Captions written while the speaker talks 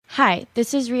Hi,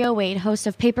 this is Rio Wade, host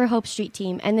of Paper Hope Street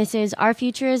Team, and this is Our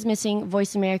Future is Missing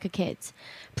Voice America Kids.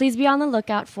 Please be on the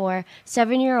lookout for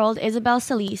 7-year-old Isabel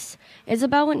Solis.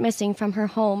 Isabel went missing from her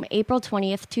home April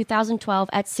 20th, 2012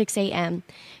 at 6 a.m.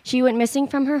 She went missing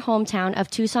from her hometown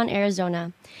of Tucson,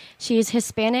 Arizona. She is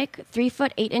Hispanic, 3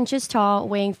 foot 8 inches tall,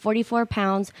 weighing 44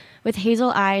 pounds, with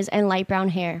hazel eyes and light brown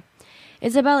hair.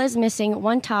 Isabel is missing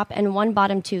one top and one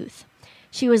bottom tooth.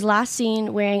 She was last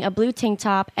seen wearing a blue tank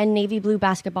top and navy blue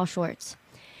basketball shorts.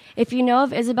 If you know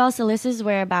of Isabel Solis'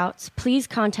 whereabouts, please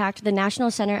contact the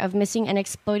National Center of Missing and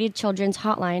Exploited Children's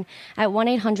hotline at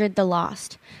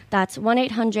 1-800-THE-LOST. That's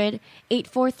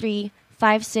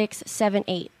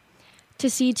 1-800-843-5678. To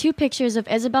see 2 pictures of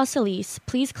Isabel Solis,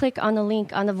 please click on the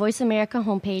link on the Voice America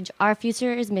homepage, Our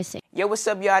Future is Missing. Yo, what's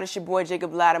up, y'all? It's your boy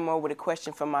Jacob Lattimore with a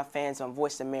question from my fans on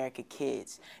Voice America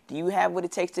Kids. Do you have what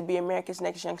it takes to be America's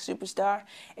next young superstar?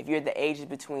 If you're the ages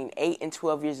between 8 and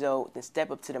 12 years old, then step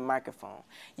up to the microphone.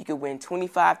 You could win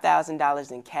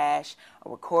 $25,000 in cash, a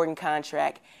recording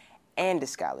contract, and a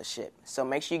scholarship. So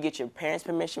make sure you get your parents'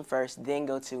 permission first, then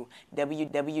go to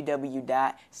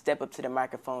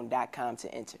www.stepuptothemicrophone.com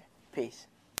to enter. Peace.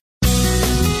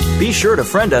 Be sure to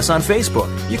friend us on Facebook.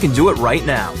 You can do it right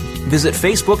now. Visit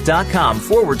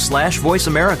facebook.com/Voice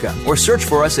America or search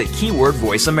for us at keyword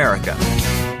Voice America.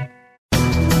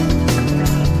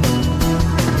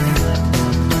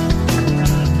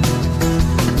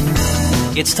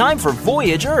 It's time for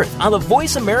Voyage Earth on the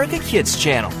Voice America Kids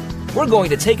channel. We're going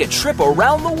to take a trip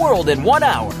around the world in 1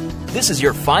 hour. This is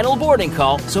your final boarding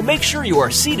call, so make sure you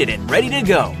are seated and ready to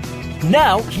go.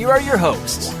 Now, here are your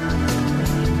hosts.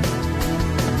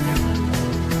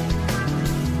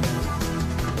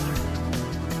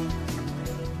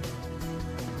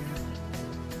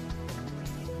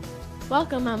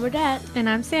 Welcome, I'm Odette. And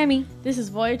I'm Sammy. This is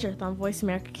Voyage Earth on Voice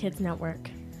America Kids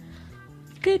Network.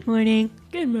 Good morning.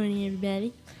 Good morning,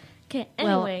 everybody. Okay,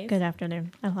 anyways. Well, good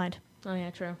afternoon. I lied. Oh,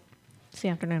 yeah, true. It's the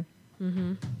afternoon.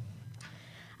 Mm-hmm.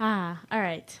 All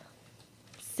right.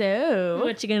 So,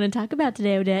 What you going to talk about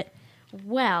today, Odette?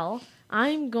 well,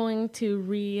 I'm going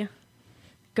to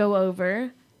go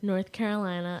over North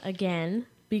Carolina again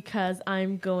because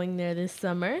I'm going there this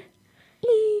summer.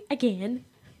 Again.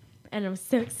 And I'm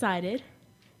so excited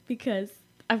because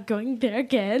I'm going there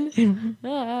again.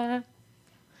 I'm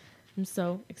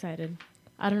so excited.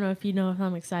 I don't know if you know if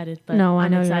I'm excited, but No, I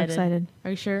I'm know excited. you're excited. Are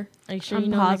you sure? Are you sure I'm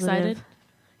you know positive. I'm excited?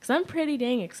 Because I'm pretty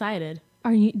dang excited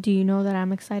Do you know that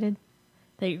I'm excited?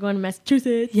 that you're going to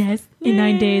Massachusetts. Yes. In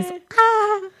 9 days.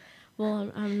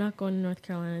 Well, I'm not going to North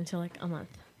Carolina until like a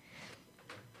month.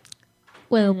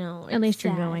 Well, No, at least it's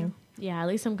you're sad. going. Yeah, at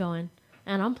least I'm going.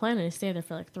 And I'm planning to stay there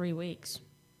for like 3 weeks.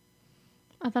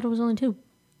 I thought it was only 2.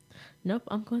 Nope,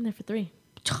 I'm going there for 3.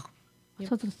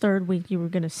 So the 3rd week you were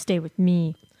going to stay with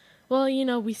me. Well,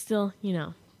 we're still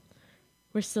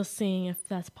seeing if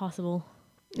that's possible.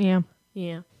 Yeah.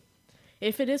 Yeah.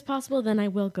 If it is possible, then I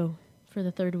will go for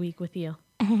the 3rd week with you.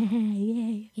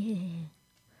 Yay. Yeah.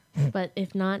 But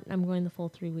if not, I'm going the full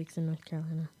 3 weeks in North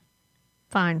Carolina.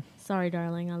 Fine. Sorry,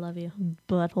 darling. I love you.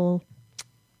 Butthole.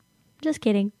 Just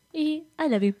kidding. I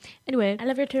love you. Anyway. I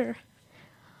love you too.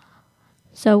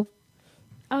 So,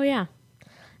 Oh, yeah.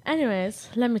 Anyways,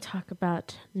 let me talk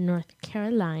about North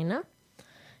Carolina.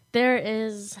 There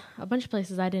is a bunch of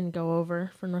places I didn't go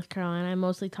over for North Carolina. I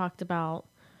mostly talked about,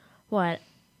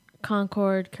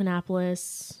 Concord,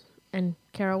 Kannapolis, and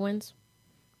Carowinds.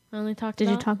 I only talked did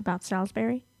about. you talk about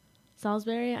Salisbury?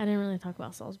 Salisbury? I didn't really talk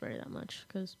about Salisbury that much,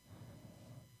 because,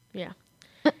 yeah.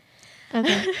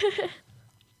 Okay.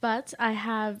 But I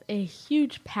have a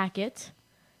huge packet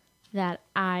that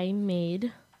I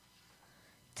made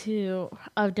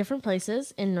of different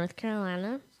places in North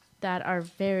Carolina that are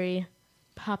very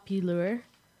popular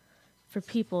for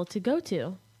people to go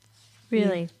to.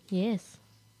 Really? Yes.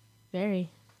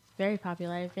 Very, very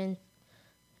popular. I've been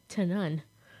to none.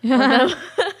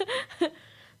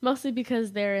 Mostly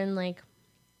because they're in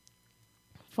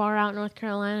far out North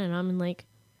Carolina and I'm in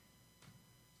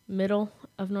middle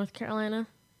of North Carolina.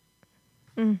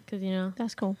 Because,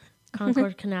 That's cool.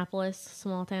 Concord, Kannapolis,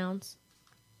 small towns.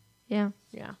 Yeah.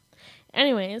 Yeah.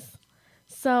 Anyways,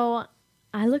 so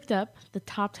I looked up the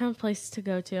top 10 places to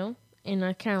go to in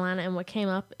North Carolina, and what came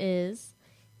up is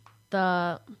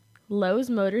the Lowe's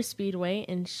Motor Speedway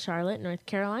in Charlotte, North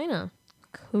Carolina.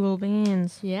 Cool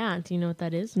beans. Yeah. Do you know what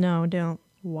that is? No, don't.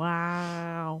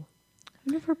 Wow.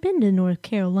 I've never been to North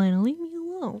Carolina. Leave me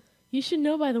alone. You should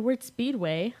know by the word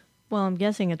speedway. Well, I'm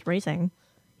guessing it's racing.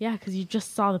 Yeah, because you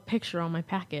just saw the picture on my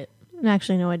packet.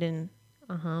 Actually, no, I didn't.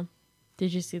 Uh-huh.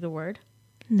 Did you see the word?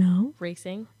 No.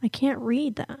 Racing? I can't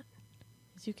read that.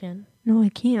 Yes, you can. No, I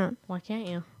can't. Why can't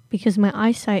you? Because my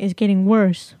eyesight is getting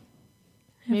worse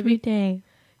every Maybe. day.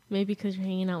 Maybe because you're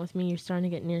hanging out with me, you're starting to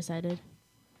get nearsighted.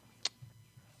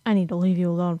 I need to leave you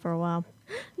alone for a while.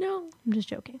 No, I'm just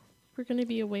joking. we're going to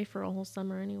be away for a whole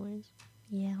summer anyways.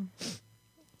 Yeah.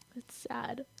 It's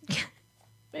sad.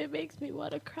 It makes me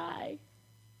want to cry.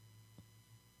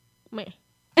 Meh.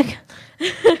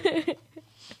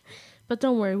 But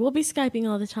don't worry, we'll be Skyping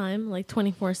all the time, like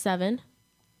 24/7.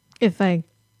 If I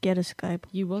get a Skype.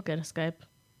 You will get a Skype.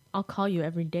 I'll call you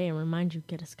every day and remind you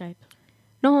get a Skype.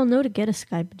 No, I'll know to get a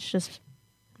Skype. It's just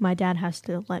my dad has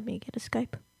to let me get a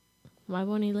Skype. Why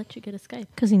won't he let you get a Skype?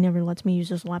 Because he never lets me use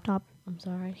his laptop. I'm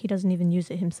sorry. He doesn't even use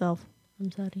it himself.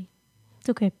 I'm sorry. It's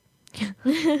okay.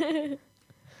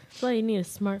 That's why you need a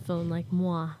smartphone like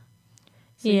moi.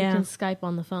 So you Yeah. can Skype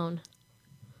on the phone.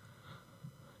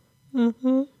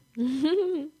 All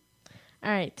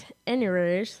right.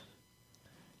 Anyways.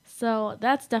 So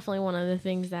that's definitely one of the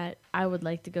things that I would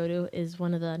like to go to is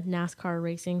one of the NASCAR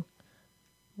racing,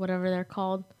 whatever they're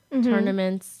called,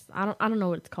 tournaments. I don't know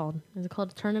what it's called. Is it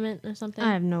called a tournament or something?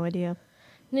 I have no idea.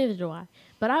 Neither do I.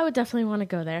 But I would definitely want to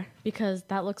go there because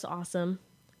that looks awesome.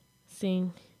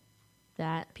 Seeing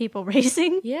that. People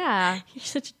racing? Yeah. You're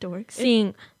such a dork.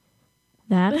 Seeing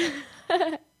that?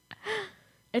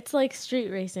 It's like street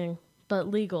racing, but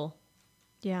legal.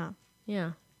 Yeah.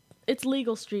 Yeah. It's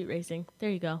legal street racing. There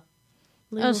you go.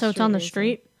 Oh, Legal so it's on the racing.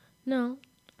 street? No,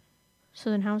 So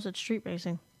then how is it street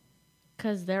racing?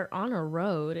 because they're on a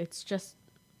road. It's just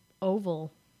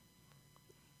oval,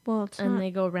 Well, it's and not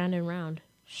they go round and round.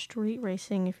 street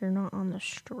racing if you're not on the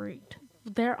street.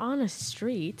 They're on a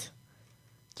street.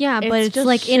 Yeah, but It's it's just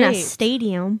like in a shaped.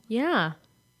 stadium. Yeah.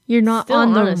 You're not Still on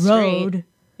on the a street. road.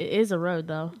 It is a road,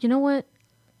 though. You know what?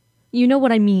 You know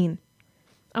what I mean.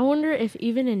 I wonder if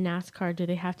even in NASCAR, do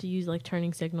they have to use, like,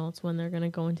 turning signals when they're going to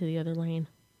go into the other lane?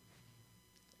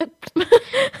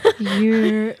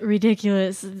 You're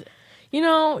ridiculous. You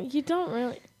know, you don't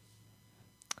really...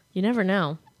 You never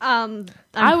know. I'm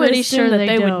I would pretty assume sure that they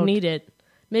they would don't. need it.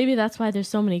 Maybe that's why there's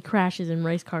so many crashes in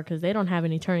race car, because they don't have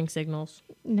any turning signals.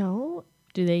 No,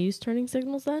 Do they use turning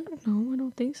signals then? no, I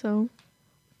don't think so.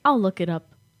 I'll look it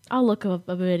up. I'll look up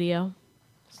a video.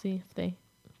 See if they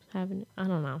have any. I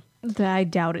don't know. I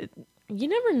doubt it. You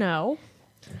never know.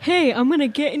 Hey, I'm gonna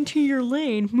get into your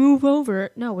lane. Move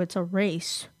over. No, it's a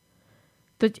race.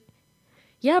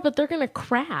 Yeah, but they're going to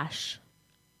crash.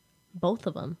 Both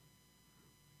of them.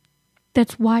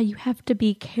 That's why you have to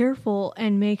be careful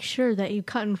and make sure that you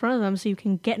cut in front of them so you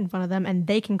can get in front of them and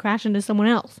they can crash into someone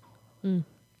else.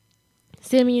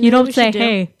 Sammy, you know You what don't we say, should do?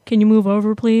 hey, can you move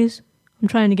over, please? I'm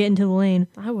trying to get into the lane.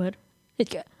 I would.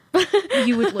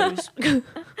 You would lose.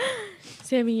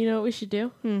 Sammy, you know what we should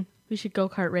do? We should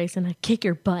go-kart race and I'd kick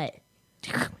your butt.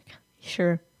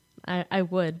 Sure. I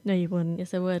would. No, you wouldn't.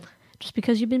 Yes, I would. Just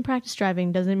because you've been practice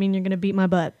driving doesn't mean you're going to beat my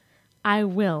butt. I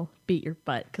will beat your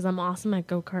butt because I'm awesome at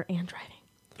go-kart and driving.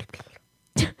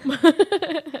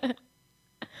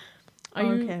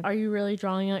 Okay. Are you really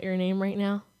drawing out your name right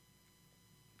now?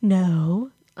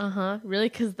 No. Uh-huh. Really?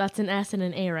 Because that's an S and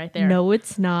an A right there. No,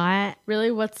 it's not. Really?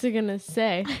 What's it going to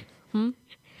say?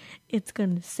 It's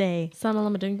going to say,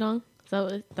 Sanalama Ding Dong?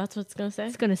 That's what it's going to say?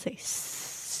 it's going to say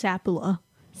Sapla.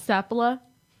 Sapala?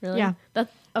 Really? Yeah.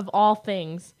 That's of all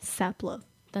things. Sapla.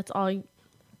 That's all.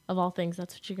 Of all things,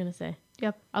 that's what you're going to say.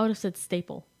 Yep. I would have said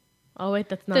staple. Oh, wait,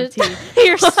 that's not a T.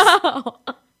 You're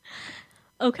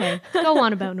okay. Go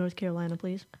on about North Carolina,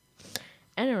 please.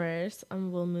 Anyways,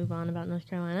 we'll move on about North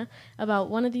Carolina. About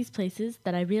one of these places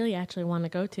that I really actually want to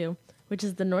go to, which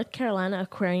is the North Carolina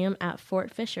Aquarium at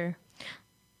Fort Fisher.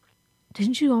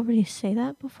 Didn't you already say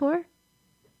that before?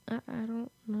 I don't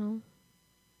know.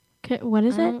 Okay, what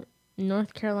is it?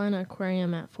 North Carolina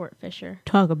Aquarium at Fort Fisher.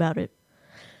 Talk about it.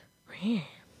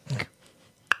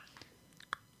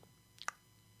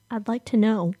 I'd like to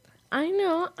know. I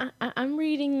know. I'm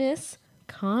reading this.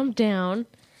 Calm down.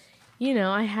 You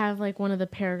know, I have like one of the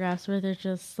paragraphs where they're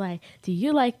just like, do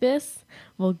you like this?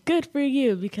 Well, good for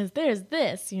you because there's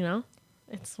this, you know?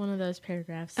 It's one of those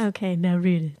paragraphs. Okay, now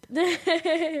read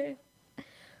it.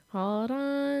 Hold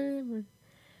on.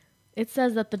 It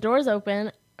says that the doors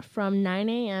open from 9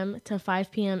 a.m. to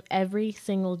 5 p.m. every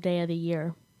single day of the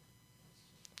year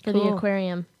for the Cool.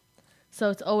 aquarium. So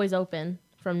it's always open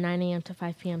from 9 a.m. to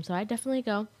 5 p.m. So I definitely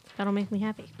go. That'll make me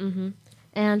happy.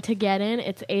 And to get in,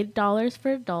 it's $8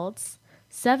 for adults,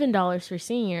 $7 for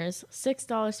seniors,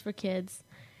 $6 for kids,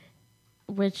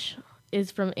 which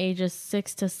is from ages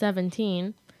 6 to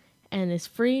 17, and is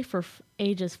free for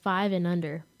ages 5 and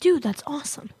under. Dude, that's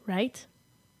awesome. Right?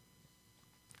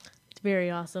 It's very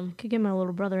awesome. Could get my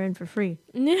little brother in for free.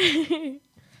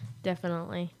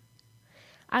 Definitely.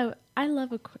 I I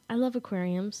love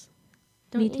aquariums.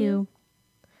 Me Don't too. you?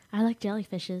 I like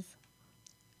jellyfishes.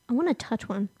 I want to touch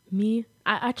one.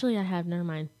 I have. Never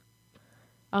mind.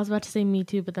 I was about to say me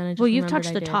too, but then I just Well, you've remembered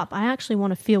touched I the did. top. I actually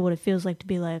want to feel what it feels like to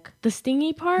be like. The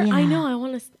stingy part? Yeah. I know. I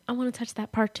want to touch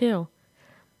that part too.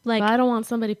 Like, But I don't want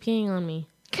somebody peeing on me.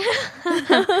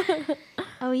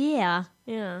 oh yeah.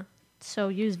 Yeah. So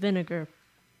use vinegar.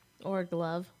 Or a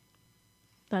glove.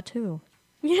 That too.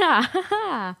 Yeah.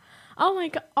 Oh my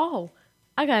god. Oh,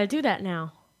 I gotta do that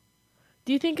now.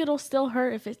 Do you think it'll still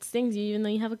hurt if it stings you even though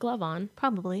you have a glove on?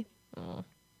 Probably. Oh.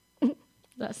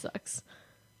 That sucks.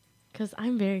 Because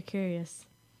I'm very curious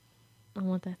on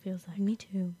what that feels like. Me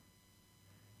too.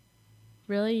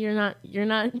 Really? You're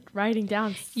not writing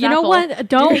down Sapple. You know what?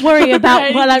 Don't worry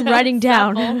about what I'm writing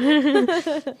down.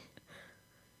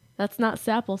 That's not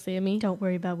Sapple, Sammy. Don't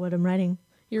worry about what I'm writing.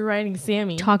 You're writing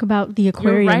Sammy. Talk about the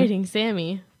aquarium. You're writing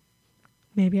Sammy.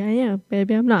 Maybe I am.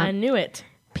 Maybe I'm not. I knew it.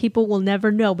 People will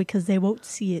never know because they won't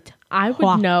see it. I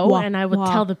would know, and I would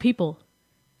tell the people.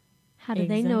 How do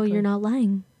they know you're not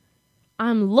lying?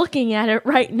 I'm looking at it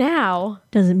right now.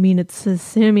 Doesn't mean it says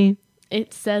Sammy.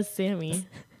 It says Sammy.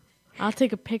 I'll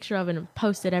take a picture of it and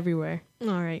post it everywhere.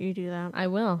 All right, you do that. I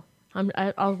will.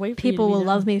 I'll wait for People you to will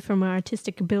love me for my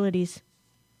artistic abilities.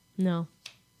 No.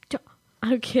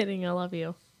 I'm kidding. I love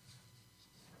you.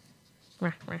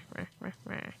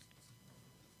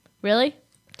 Really?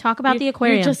 Talk about the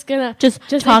aquarium. You're just gonna just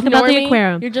talk about the me?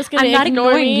 aquarium. You're just gonna I'm not ignore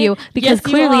ignoring me? you because Yes,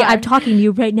 you clearly are. I'm talking to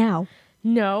you right now.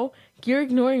 No, you're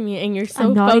ignoring me, and you're so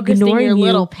I'm not focused in your ignoring you.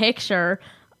 little picture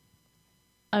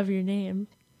of your name.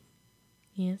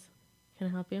 Yes. Can I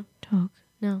help you? Talk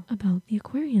No. about the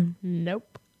aquarium.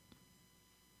 Nope.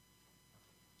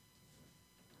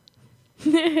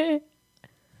 You're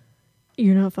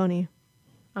not funny.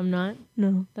 I'm not.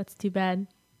 No, That's too bad.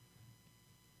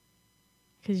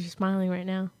 Because you're smiling right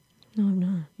now. no, I'm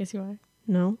not. Yes, you are.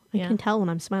 No, I Yeah. can tell when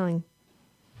I'm smiling.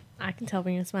 I can tell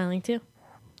when you're smiling too.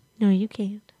 No, you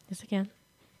can't. Yes, I can.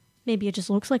 Maybe it just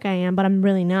looks like I am, but I'm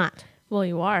really not. Well,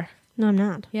 you are. No, I'm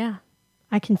not. Yeah.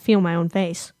 I can feel my own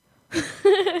face.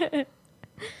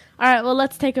 All right, well,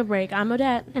 let's take a break. I'm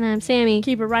Odette. And I'm Sammy.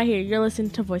 Keep it right here. You're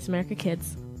listening to Voice America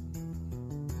Kids.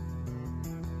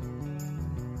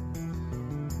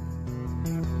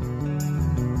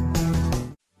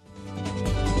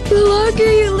 The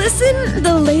longer you listen,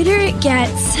 the later it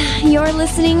gets. You're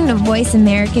listening to Voice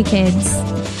America Kids.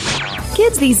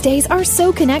 Kids these days are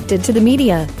so connected to the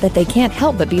media that they can't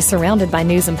help but be surrounded by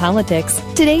news and politics.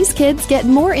 Today's kids get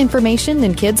more information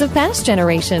than kids of past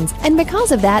generations, and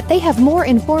because of that, they have more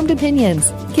informed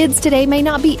opinions. Kids today may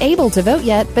not be able to vote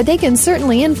yet, but they can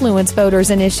certainly influence voters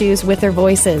and issues with their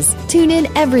voices. Tune in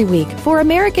every week for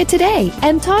America Today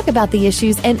and talk about the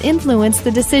issues and influence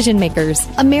the decision makers.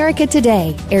 America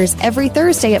Today airs every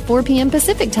Thursday at 4 p.m.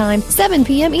 Pacific Time, 7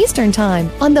 p.m. Eastern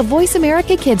Time on the Voice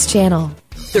America Kids channel.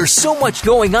 There's so much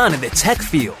going on in the tech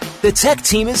field. The tech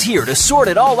team is here to sort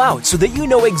it all out so that you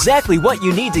know exactly what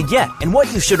you need to get and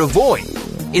what you should avoid.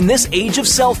 In this age of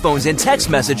cell phones and text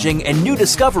messaging and new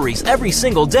discoveries every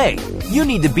single day, you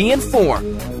need to be informed.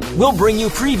 We'll bring you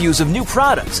previews of new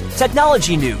products,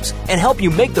 technology news, and help you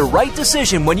make the right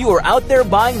decision when you are out there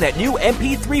buying that new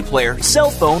MP3 player, cell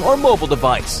phone, or mobile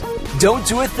device. Don't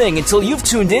do a thing until you've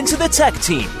tuned into the Tech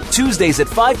Team, Tuesdays at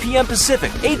 5 p.m.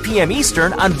 Pacific, 8 p.m.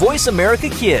 Eastern on Voice America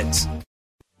Kids.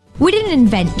 We didn't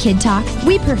invent Kid Talk,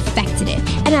 we perfected it,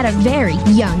 and at a very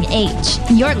young age.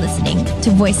 You're listening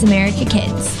to Voice America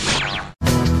Kids.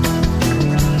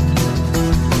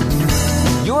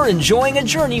 You're enjoying a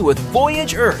journey with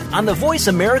Voyage Earth on the Voice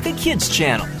America Kids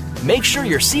channel. Make sure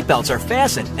your seatbelts are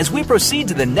fastened as we proceed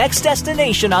to the next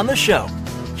destination on the show.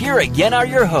 Here again are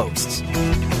your hosts.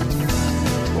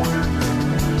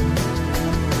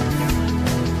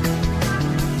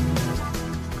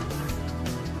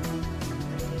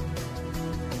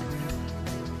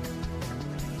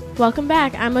 Welcome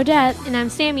back. I'm Odette. And I'm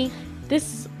Sammy. This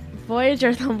is Voyage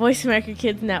Earth on Voice America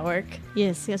Kids Network.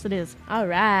 Yes, it is. All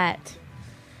right.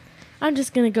 I'm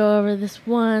just going to go over this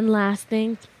one last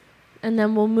thing, and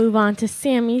then we'll move on to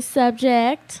Sammy's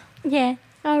subject. Yeah.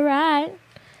 All right.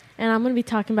 And I'm going to be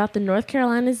talking about the North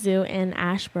Carolina Zoo in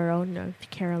Asheboro, North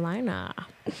Carolina.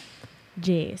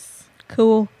 Jeez.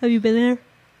 Cool. Have you been there?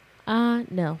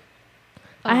 No.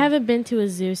 I haven't been to a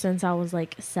zoo since I was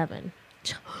like 7.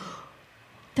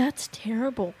 That's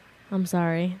terrible. I'm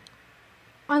sorry.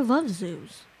 I love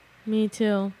zoos. Me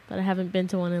too, but I haven't been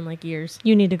to one in like years.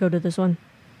 You need to go to this one.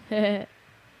 Which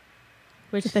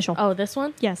It's official. Oh, this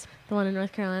one? Yes. The one in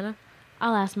North Carolina?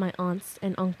 I'll ask my aunts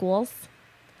and uncles.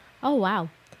 Oh, wow.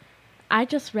 I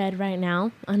just read right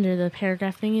now under the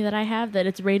paragraph thingy that I have that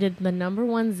it's rated the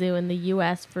 #1 zoo in the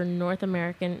U.S. for North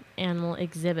American animal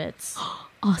exhibits.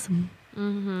 Awesome.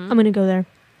 I'm going to go there.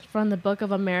 From the Book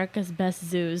of America's Best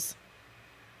Zoos.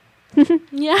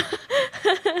 Yeah.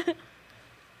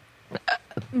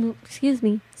 Excuse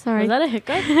me. Sorry. Was that a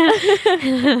hiccup?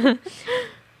 Is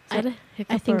that a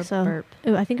hiccup I think or a so. burp?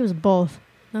 Ooh, I think it was both.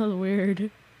 That was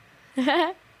weird.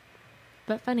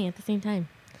 But funny at the same time.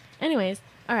 Anyways,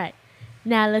 all right.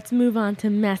 Now let's move on to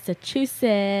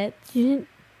Massachusetts. What?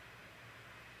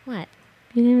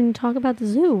 You didn't even talk about the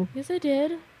zoo. Yes, I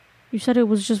did. You said it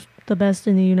was just the best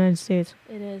in the United States.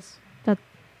 It is. That.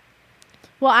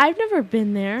 Well, I've never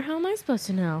been there. How am I supposed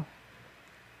to know?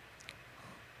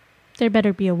 There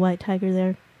better be a white tiger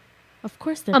there. Of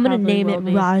course there I'm going to probably name will it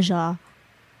be. Raja.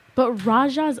 But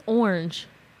Raja's orange.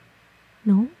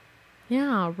 No?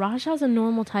 Yeah, Raja's a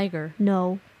normal tiger.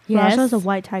 No. Yes. Raja's a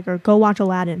white tiger. Go watch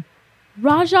Aladdin.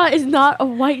 Raja is not a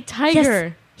white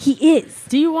tiger. Yes, he is.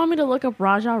 Do you want me to look up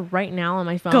Raja right now on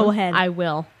my phone? Go ahead. I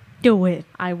will. Do it.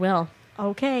 I will.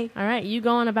 Okay. All right, you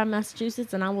go on about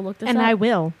Massachusetts and I will look this up. And I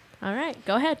will. All right,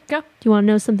 go ahead. Go. Do you want to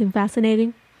know something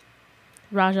fascinating?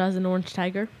 Raja is an orange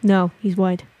tiger? No, he's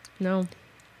white. No.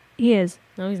 He is.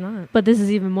 No, he's not. But this is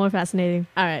even more fascinating.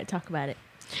 All right, talk about it.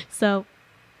 So,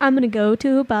 I'm going to go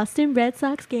to a Boston Red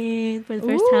Sox game for the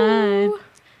first time.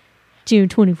 June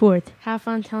 24th. Have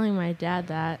fun telling my dad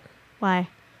that. Why?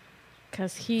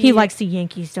 Because He likes the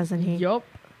Yankees, doesn't he? Yup.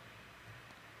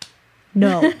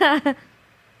 No.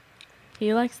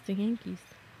 He likes the Yankees.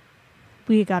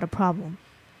 We got a problem.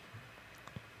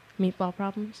 Meatball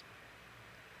problems?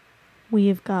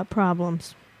 We've got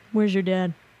problems. Where's your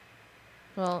dad?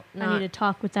 Well, I need to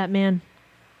talk with that man.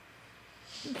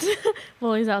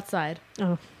 Well, he's outside.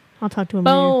 Oh, I'll talk to him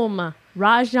later. Boom.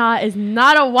 Raja is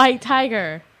not a white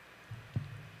tiger.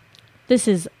 This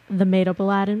is the made-up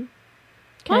Aladdin.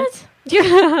 What?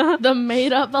 The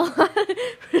made-up Aladdin?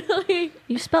 Really?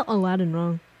 You spelled Aladdin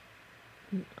wrong.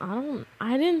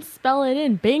 I didn't spell it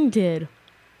in. Bing did.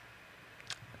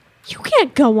 You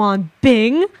can't go on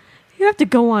Bing. You have to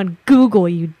go on Google,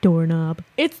 you doorknob.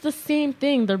 It's the same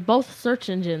thing. They're both search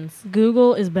engines.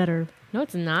 Google is better. No,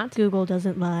 it's not. Google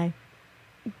doesn't lie.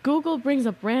 Google brings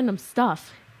up random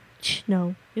stuff.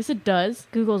 No. Yes, it does.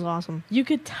 Google's awesome. You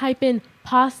could type in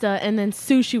pasta and then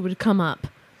sushi would come up.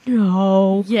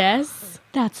 No. Yes.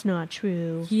 That's not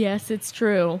true. Yes, it's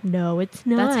true. No, it's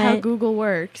not. That's how Google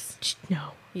works.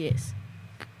 No. Yes.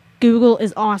 Google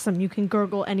is awesome. You can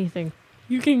Google anything.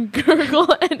 You can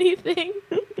gurgle anything.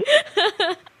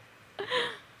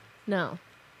 No.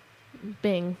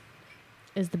 Bing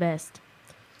is the best.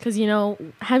 Because,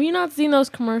 have you not seen those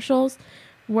commercials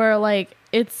where, like,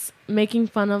 it's making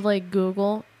fun of, like,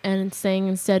 Google and it's saying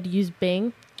instead use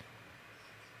Bing?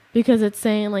 Because it's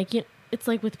saying, like, it's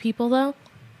like with people, though.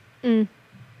 And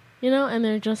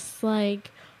they're just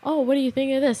like, oh, what do you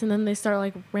think of this? And then they start,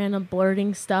 like, random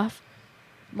blurting stuff,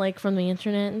 like, from the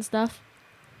internet and stuff.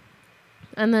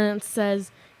 And then it says,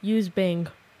 use Bing.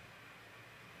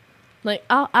 Like,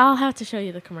 I'll have to show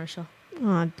you the commercial.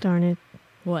 Oh, darn it.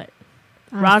 What?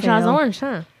 I Raja's fail. orange,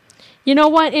 huh? You know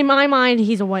what? In my mind,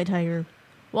 he's a white tiger.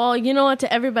 Well, you know what?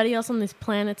 To everybody else on this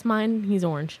planet's mind, he's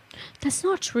orange. That's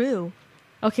not true.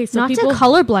 Okay, so Not people... to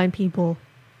colorblind people.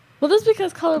 Well, that's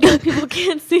because colorblind people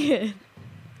can't see it.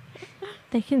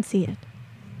 They can see it.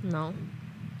 No.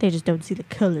 They just don't see the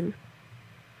color.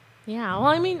 Yeah, well,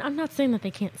 I mean, I'm not saying that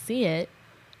they can't see it.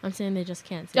 I'm saying they just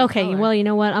can't see Okay, the color. well, you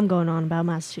know what? I'm going on about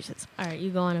Massachusetts. All right, you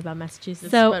go on about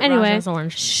Massachusetts. So, but anyway, Raja's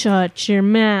orange. shut your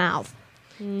mouth.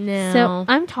 No. So,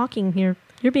 I'm talking here.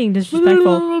 You're being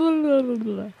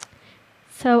disrespectful.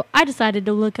 So, I decided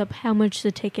to look up how much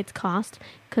the tickets cost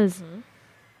because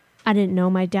I didn't know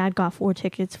my dad got 4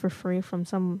 tickets for free from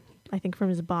from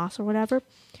his boss or whatever.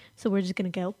 So, we're just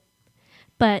going to go.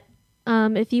 But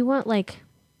if you want, like,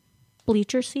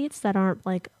 bleacher seats that aren't,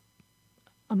 like,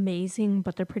 amazing,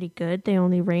 but they're pretty good, they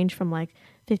only range from, like,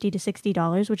 $50 to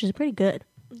 $60, which is pretty good.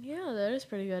 Yeah, that is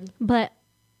pretty good. But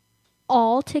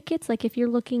all tickets, like, if you're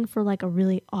looking for, like, a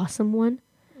really awesome one,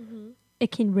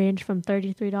 it can range from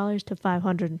 $33 to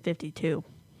 $552.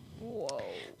 Whoa.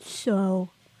 So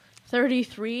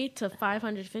 33 to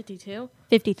 552?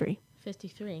 53.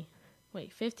 53.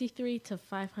 Wait, 53 to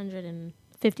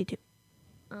 52.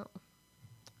 Oh.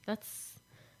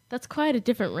 That's quite a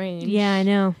different range. Yeah, I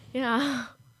know. Yeah.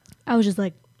 I was just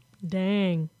like,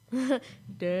 dang.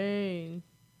 Dang.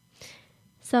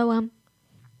 So,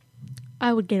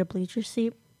 I would get a bleacher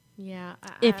seat. Yeah.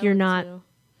 If you're would not,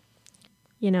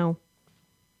 too.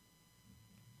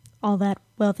 All that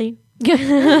wealthy.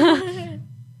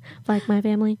 Like my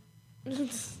family.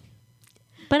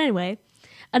 But anyway,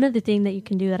 another thing that you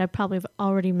can do that I probably have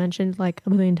already mentioned like a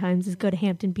million times is go to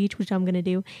Hampton Beach, which I'm going to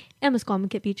do, and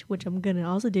Misquamicut Beach, which I'm going to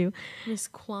also do.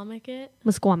 Misquamicut?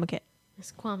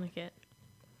 Misquamicut.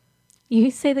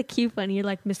 You say the Q funny, you're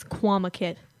like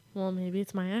Misquamicut. Well, maybe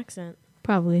it's my accent.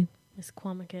 Probably.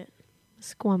 Misquamicut.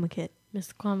 Misquamicut.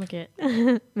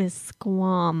 Misquamicut.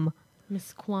 Misquam.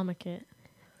 Misquamicut.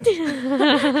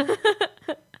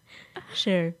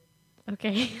 Sure.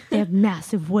 Okay. They have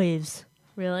massive waves.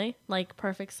 Really? Like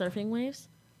perfect surfing waves?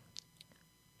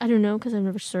 I don't know because I've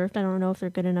never surfed. I don't know if they're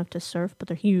good enough to surf, but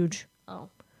they're huge. Oh.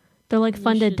 They're like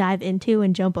fun to dive into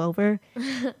and jump over.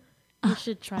 You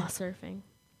should try surfing.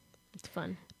 It's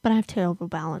fun. But I have terrible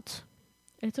balance.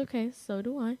 It's okay. So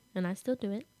do I. And I still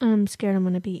do it. I'm scared I'm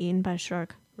going to be eaten by a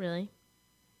shark. Really?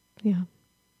 Yeah.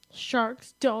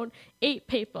 Sharks don't eat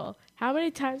people. How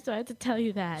many times do I have to tell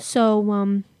you that?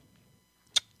 So,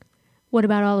 what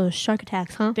about all those shark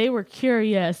attacks, huh? They were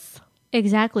curious.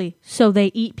 Exactly. So they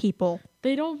eat people.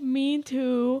 They don't mean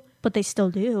to. But they still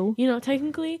do. You know,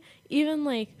 technically, even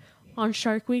like on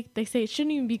Shark Week, they say it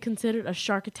shouldn't even be considered a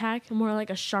shark attack, more like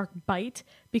a shark bite,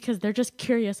 because they're just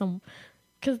curious.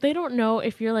 Because they don't know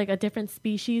if you're like a different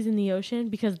species in the ocean,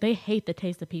 because they hate the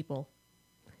taste of people.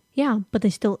 Yeah, but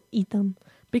they still eat them.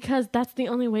 Because that's the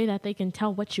only way that they can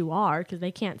tell what you are, because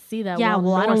they can't see that. Yeah,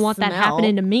 well I don't want that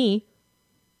happening to me.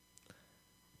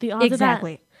 The odds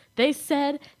exactly. Of that, they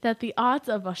said that the odds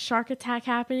of a shark attack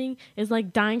happening is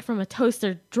like dying from a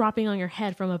toaster dropping on your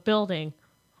head from a building,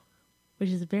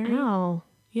 which is very. Ow.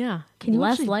 Yeah. Can you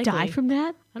less actually likely. die from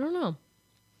that? I don't know.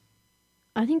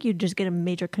 I think you'd just get a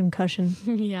major concussion.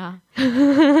 Yeah.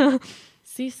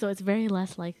 See, so it's very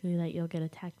less likely that you'll get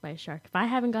attacked by a shark. If I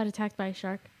haven't got attacked by a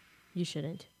shark, you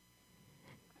shouldn't.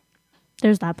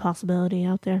 There's that possibility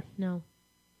out there. No.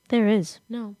 There is.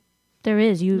 No. There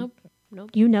is. Nope.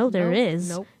 You know there is.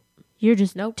 Nope. You're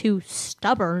just too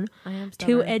stubborn, I am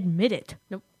stubborn to admit it.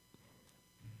 Nope.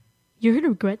 You're going to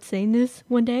regret saying this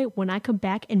one day when I come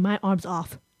back and my arm's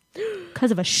off.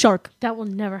 Because of a shark. That will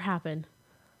never happen.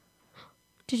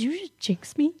 Did you just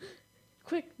jinx me?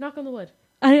 Quick, knock on the wood.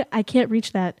 I can't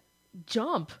reach that.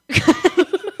 Jump.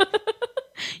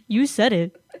 You said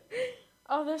it.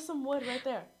 Oh, there's some wood right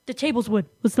there. The table's wood.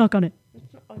 Let's knock on it.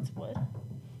 Oh, it's wood?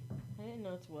 I didn't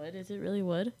know it's wood. Is it really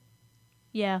wood?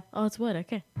 Yeah. Oh, it's wood.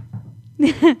 Okay.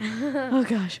 Oh,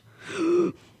 gosh.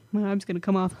 My arm's going to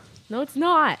come off. No, it's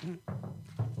not.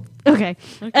 Okay.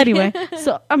 Anyway,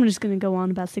 so I'm just going to go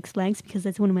on about Six Flags because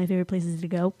that's one of my favorite places to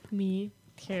go. Me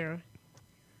too.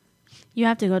 You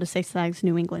have to go to Six Flags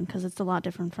New England because it's a lot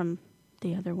different from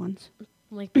the other ones.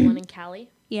 Like the one in Cali?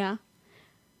 Yeah.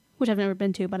 Which I've never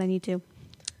been to, but I need to.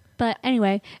 But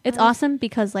anyway, it's awesome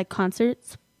because like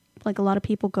concerts, like a lot of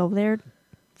people go there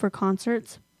for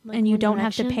concerts Like and you One don't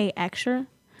Direction? have to pay extra.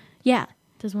 Yeah.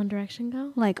 Does One Direction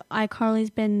go? Like iCarly's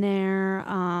been there.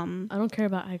 I don't care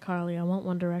about iCarly. I want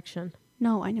One Direction.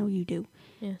 No, I know you do.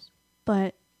 Yes.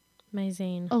 But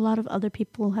Amazing. a lot of other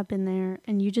people have been there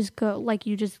and you just go, like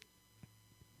you just,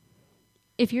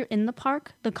 if you're in the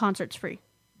park, the concert's free.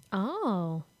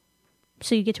 Oh.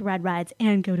 So you get to ride rides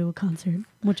and go to a concert,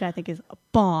 which I think is a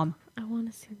bomb. I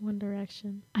want to see One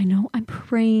Direction. I know. I'm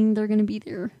praying they're going to be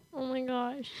there. Oh my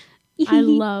gosh. I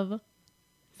love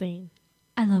Zayn.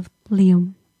 I love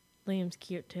Liam. Liam's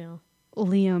cute too.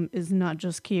 Liam is not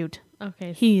just cute.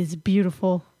 Okay. He is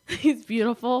beautiful. He's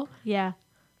beautiful. Yeah.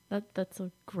 That's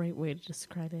a great way to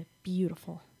describe it.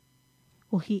 Beautiful.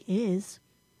 Well, he is.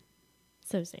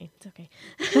 So Zayn. It's okay.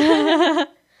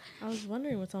 I was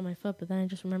wondering what's on my foot, but then I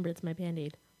just remembered it's my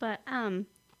Band-Aid. But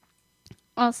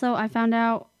also I found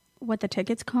out what the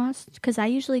tickets cost because I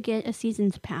usually get a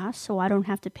season's pass, so I don't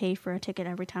have to pay for a ticket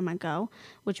every time I go,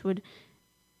 which would,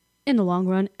 in the long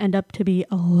run, end up to be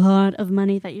a lot of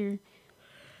money that you're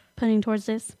putting towards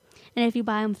this. And if you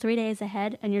buy them 3 days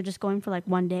ahead and you're just going for like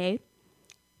 1 day,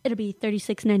 it'll be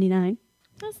 $36.99.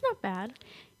 That's not bad.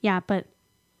 Yeah, but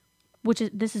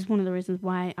this is one of the reasons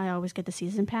why I always get the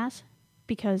season pass.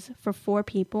 Because for 4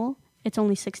 people, it's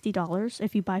only $60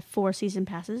 if you buy 4 season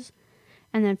passes.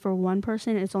 And then for one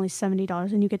person, it's only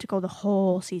 $70 and you get to go the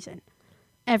whole season.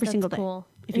 Every single day. Cool.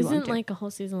 If you want Isn't to. like a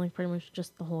whole season like pretty much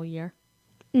just the whole year?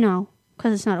 No,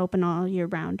 because it's not open all year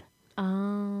round.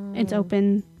 Oh. It's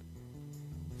open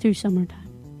through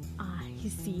summertime. You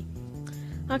see.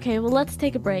 Okay, well, let's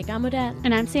take a break. I'm Odette.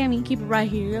 And I'm Sammy. Keep it right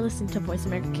here. You're listening to Voice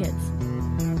America Kids.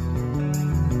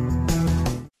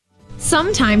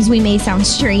 Sometimes we may sound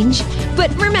strange,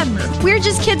 but remember, we're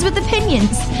just kids with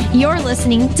opinions. You're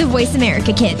listening to Voice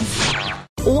America Kids.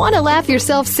 Want to laugh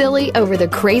yourself silly over the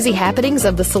crazy happenings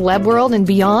of the celeb world and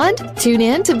beyond? Tune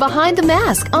in to Behind the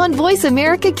Mask on Voice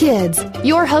America Kids.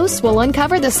 Your hosts will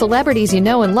uncover the celebrities you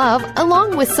know and love,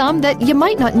 along with some that you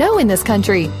might not know in this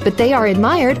country, but they are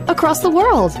admired across the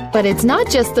world. But it's not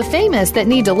just the famous that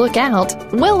need to look out.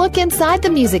 We'll look inside the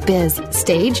music biz,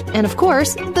 stage, and of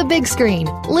course, the big screen.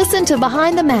 Listen to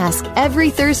Behind the Mask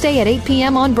every Thursday at 8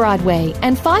 p.m. on Broadway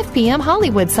and 5 p.m.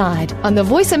 Hollywood side on the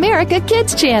Voice America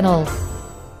Kids channel.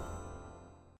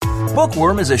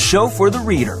 Bookworm is a show for the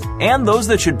reader and those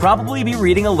that should probably be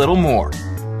reading a little more.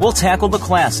 We'll tackle the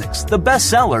classics, the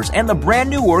bestsellers, and the brand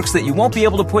new works that you won't be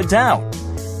able to put down.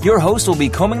 Your host will be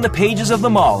combing the pages of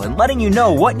them all and letting you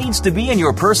know what needs to be in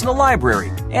your personal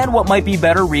library and what might be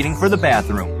better reading for the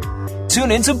bathroom. Tune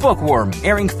in to Bookworm,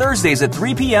 airing Thursdays at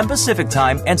 3 p.m. Pacific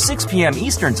Time and 6 p.m.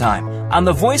 Eastern Time on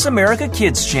the Voice America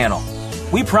Kids channel.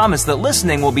 We promise that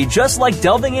listening will be just like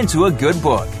delving into a good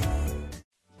book.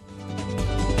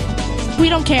 We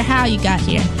don't care how you got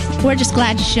here. We're just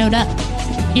glad you showed up.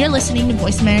 You're listening to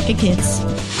Voice America Kids.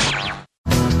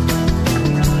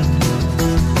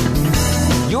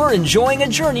 You're enjoying a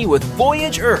journey with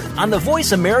Voyage Earth on the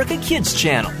Voice America Kids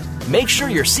channel. Make sure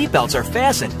your seatbelts are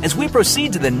fastened as we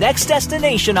proceed to the next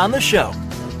destination on the show.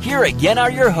 Here again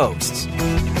are your hosts.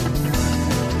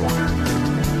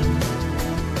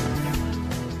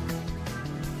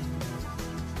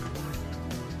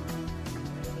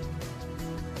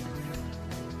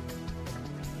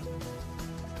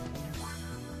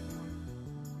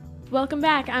 Welcome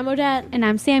back. I'm Odette. And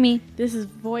I'm Sammy. This is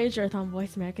Voyage Earth on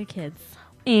Voice America Kids.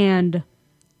 And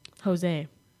Jose,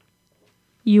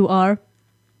 you are?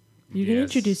 you can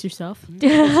introduce yourself.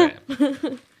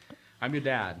 I'm your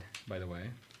dad, by the way.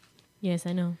 Yes,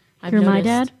 I know. I've You're my noticed.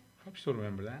 dad? Hope you still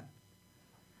remember that.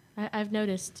 I've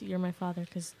noticed you're my father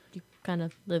because you kind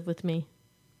of live with me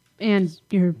And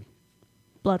you're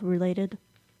blood related.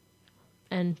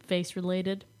 and face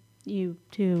related. You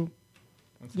too.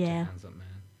 I'm such Yeah. a handsome man.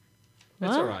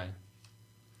 That's What? all right.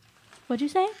 What'd you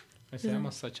say? I say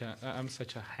I'm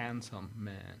such a handsome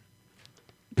man.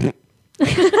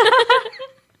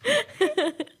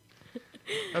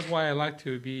 That's why I like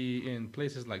to be in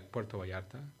places like Puerto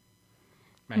Vallarta.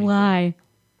 Mexico. Why?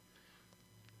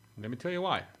 Let me tell you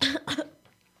why.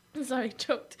 I'm sorry,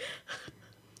 choked.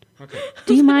 Okay.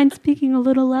 Do you mind speaking a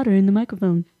little louder in the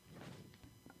microphone?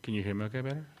 Can you hear me okay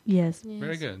better? Yes. Yes.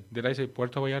 Very good. Did I say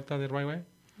Puerto Vallarta the right way?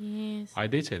 Yes. I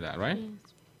did say that, right? Yes.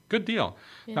 Good deal.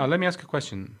 Yeah. Now, let me ask you a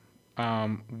question.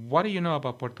 What do you know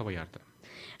about Puerto Vallarta?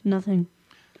 Nothing.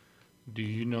 Do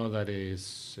you know that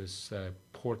it's a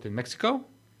port in Mexico?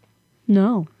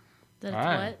 No. That's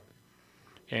Alright. what?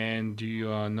 And do you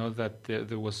know that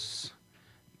there was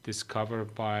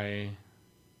discovered by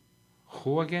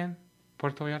who again?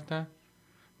 Puerto Vallarta?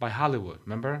 By Hollywood.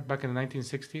 Remember? Back in the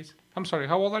 1960s? I'm sorry,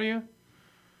 how old are you?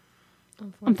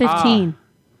 I'm 15.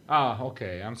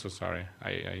 Okay. I'm so sorry.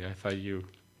 I thought you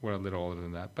were a little older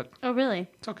than that, but Oh, really?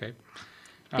 it's okay.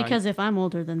 Because if I'm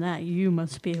older than that, you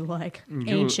must be like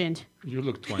ancient. You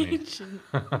look 20.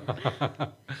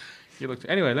 You look.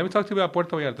 Anyway, let me talk to you about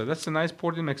Puerto Vallarta. That's a nice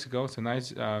port in Mexico. It's a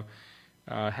nice,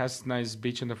 has nice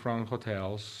beach in the front,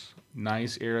 hotels,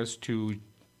 nice areas to,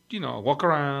 walk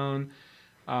around,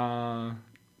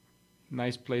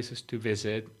 nice places to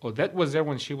visit. Odette was there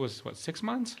when she was, 6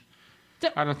 months?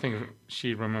 I don't think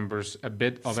she remembers a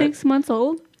bit of it. 6 months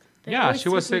old? They Yeah, always she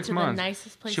was took me 6 to the months.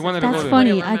 nicest places She wanted to in go That's to the world.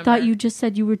 funny. What do I you thought remember? you just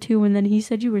said you were 2 and then he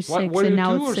said you were 6 Were and you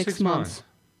now 2 or it's 6 months.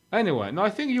 Anyway, no, I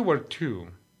think you were 2.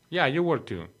 Yeah, you were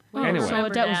 2. Well, Anyway. So Remember,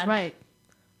 Odette was Dad. right.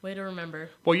 Way to remember.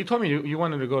 Well, you told me you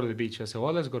wanted to go to the beach. I said,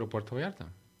 well, let's go to Puerto Vallarta.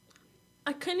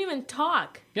 I couldn't even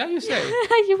talk. Yeah, you say.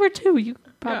 You were 2. You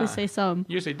could probably Yeah. say some.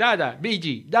 You say, Dada,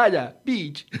 BG, Dada,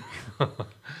 beach.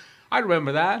 I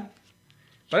remember that.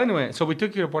 But anyway, so we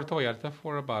took you to Puerto Vallarta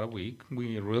for about a week.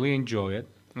 We really enjoy it.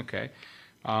 Okay.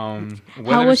 How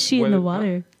was she in the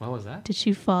water? What was that? Did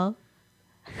she fall?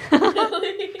 I'm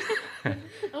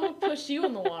gonna push you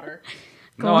in the water.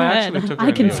 No, I actually took her I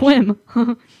in can the- swim.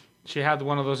 She had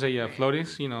one of those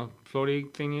floaties, floaty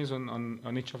thingies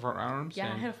on each of her arms. Yeah, I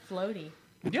and- had a floaty.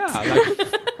 Yeah, like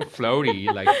a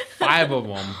floaty, like 5 of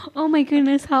them. Oh my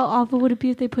goodness, how awful would it be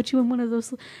if they put you in one of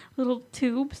those little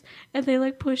tubes and they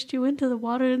like pushed you into the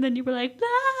water and then you were like,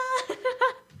 ah!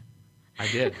 I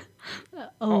did.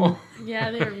 Oh,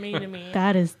 Yeah, they were mean to me.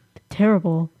 that is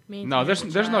terrible. Mean No, to me there's as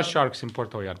a there's no child. sharks in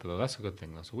Puerto Vallarta though. That's a good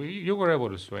thing though. So you were able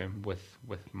to swim with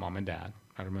mom and dad.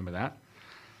 I remember that.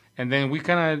 And then we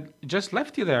kind of just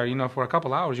left you there. For a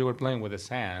couple hours, you were playing with the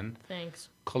sand, Thanks.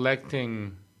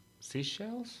 collecting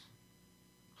seashells.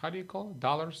 How do you call it?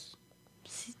 Dollars?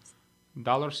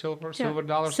 silver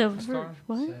dollars. Silver,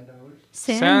 what?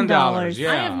 Sand dollars,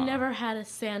 yeah. I have never had a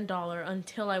sand dollar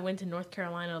until I went to North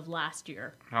Carolina of last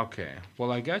year. Okay.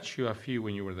 Well, I got you a few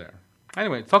when you were there.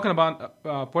 Anyway, talking about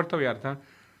Puerto Vallarta,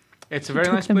 it's a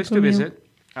very nice place to visit.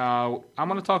 I'm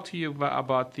going to talk to you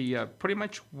about the pretty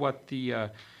much what the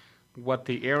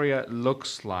area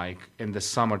looks like in the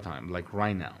summertime, like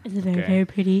right now. Is it very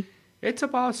pretty? It's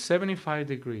about 75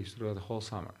 degrees throughout the whole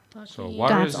summer. So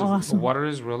That's awesome. water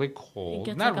is really cold.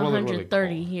 It gets Not like really, 130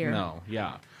 really cold. here. No,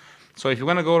 yeah. So if you're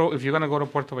gonna go to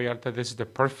Puerto Vallarta, this is the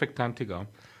perfect time to go.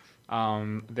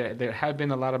 There have been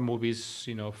a lot of movies,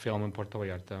 filmed in Puerto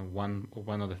Vallarta.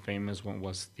 One of the famous one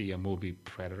was the movie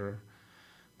Predator,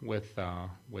 with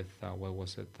what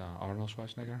was it, Arnold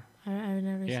Schwarzenegger? I've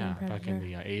never seen Predator. Back in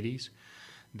the 80s.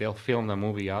 They'll film the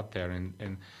movie out there,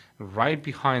 and right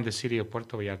behind the city of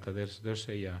Puerto Vallarta, there's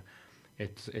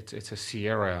it's a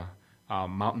Sierra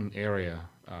mountain area,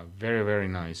 very, very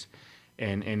nice,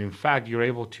 and in fact you're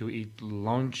able to eat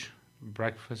lunch,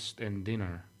 breakfast, lunch,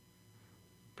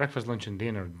 and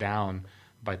dinner down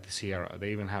by the Sierra.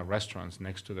 They even have restaurants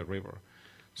next to the river,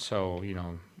 so you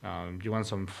want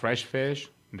some fresh fish,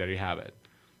 there you have it.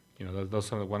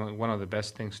 Those are one of the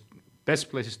best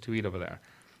places to eat over there,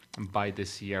 by the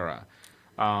Sierra.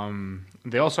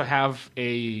 They also have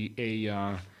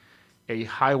a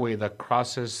highway that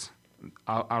crosses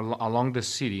along the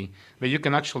city that you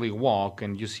can actually walk,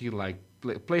 and you see like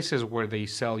places where they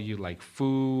sell you like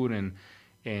food and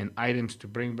items to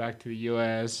bring back to the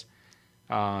U.S.,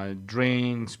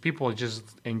 drinks. People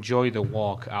just enjoy the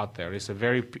walk out there. It's a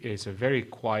very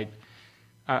quiet,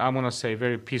 I want to say,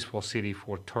 very peaceful city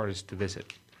for tourists to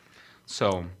visit.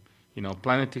 So,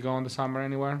 planning to go in the summer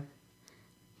anywhere?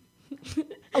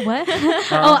 What?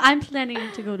 I'm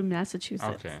planning to go to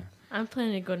Massachusetts. Okay. I'm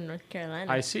planning to go to North Carolina.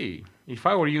 I see. If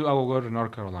I were you, I will go to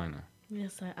North Carolina.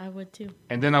 Yes, I would too.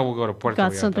 And then I will go to Puerto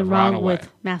Got Vallarta. something wrong with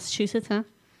Massachusetts, huh?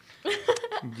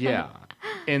 Yeah.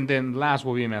 And then last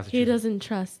will be Massachusetts. He doesn't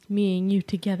trust me and you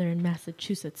together in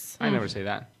Massachusetts. I never say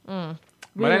that. We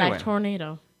But anyway. like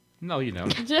tornado. No, you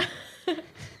don't.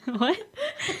 What?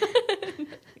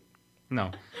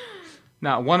 No.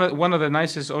 Now, one of the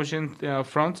nicest ocean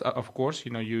fronts, of course,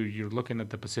 you're looking at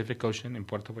the Pacific Ocean in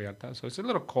Puerto Vallarta. So it's a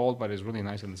little cold, but it's really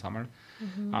nice in the summer.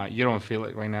 Mm-hmm. You don't feel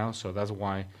it right now, so that's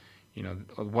why,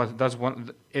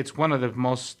 it's one of the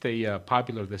most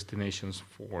popular destinations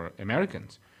for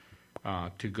Americans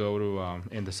to go to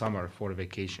in the summer for a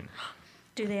vacation.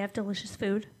 Do they have delicious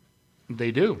food? They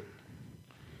do.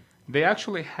 They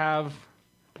actually have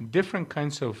different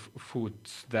kinds of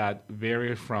foods that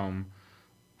vary from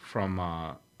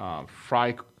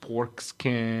fried pork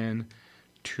skin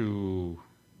to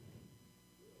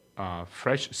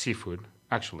fresh seafood.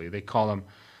 Actually, they call them.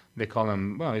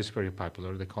 Well, it's very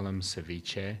popular. They call them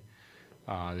ceviche.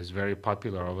 It's very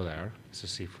popular over there. It's a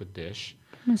seafood dish.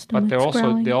 But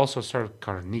they also serve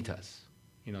carnitas.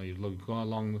 You go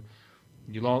along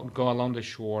the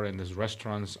shore, and there's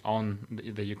restaurants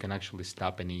that you can actually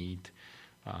stop and eat.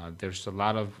 There's a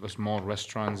lot of small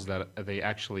restaurants that they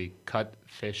actually cut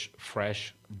fish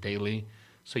fresh daily,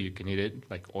 so you can eat it,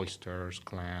 like oysters,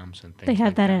 clams, and things. They have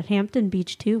like that at Hampton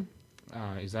Beach too.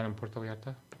 Is that in Puerto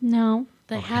Vallarta? No,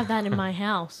 they have that in my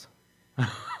house.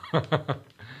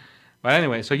 But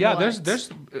anyway, so yeah, there's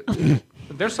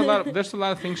a lot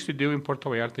of things to do in Puerto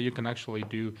Vallarta. You can actually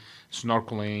do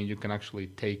snorkeling. You can actually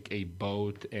take a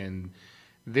boat, and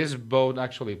this boat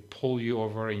actually pull you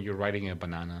over, and you're riding a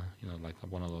banana. Like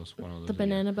one of those. The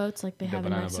banana boats, like they have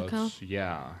in Mexico. Boats,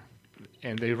 yeah,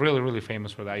 and they're really, really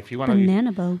famous for that. If you want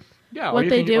banana boat. Yeah, what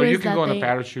they do is you can go on a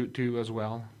parachute too as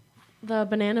well. The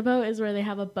banana boat is where they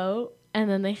have a boat, and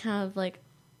then they have like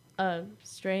a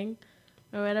string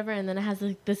or whatever, and then it has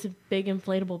like this big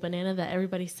inflatable banana that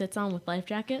everybody sits on with life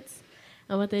jackets.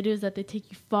 And what they do is that they take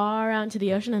you far out into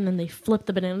the ocean, and then they flip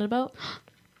the banana boat,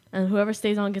 and whoever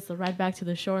stays on gets the ride back to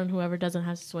the shore, and whoever doesn't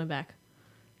has to swim back.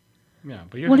 Yeah,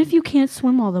 but what if you can't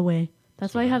swim all the way?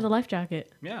 That's why you have the life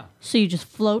jacket. Yeah. So you just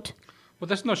float. Well,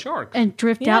 there's no sharks. And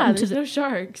drift out into there's no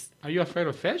sharks. Are you afraid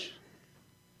of fish?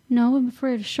 No, I'm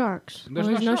afraid of sharks.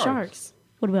 There's no sharks.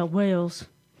 What about whales?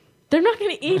 They're not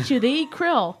going to eat you. They eat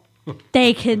krill.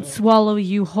 They can swallow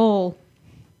you whole.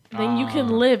 Then you can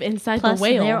live inside Plus, the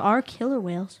whale. There are killer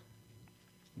whales.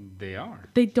 They are.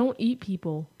 They don't eat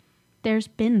people. There's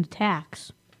been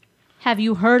attacks. Have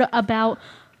you heard about...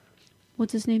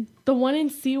 What's his name? The one in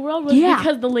SeaWorld was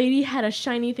because the lady had a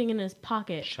shiny thing in his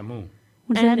pocket. Shamu.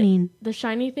 What does that mean? The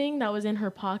shiny thing that was in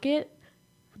her pocket,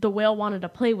 the whale wanted to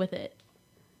play with it.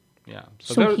 Yeah.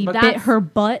 So he bit her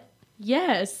butt?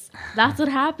 Yes. That's what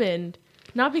happened.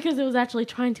 Not because it was actually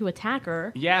trying to attack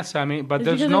her. Yes, I mean, but It's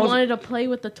there's because no it wanted to play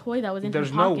with the toy that was in her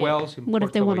there's no pocket. wells in What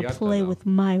if they Puerto want to Vallarta, play though. with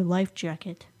my life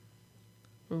jacket?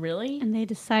 Really? And they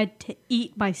decide to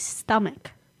eat my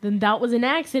stomach. Then that was an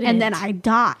accident. And then I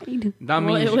died. That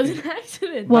Well, means it was an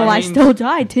accident. Well, I means- still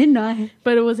died, didn't I?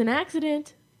 But it was an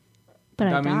accident. But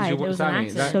I that means died. you It was an Sammy,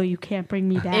 accident. that- So you can't bring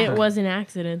me back. It was an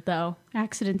accident, though.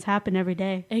 Accidents happen every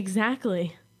day.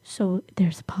 Exactly. So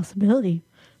there's a possibility.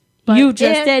 But You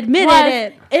just admitted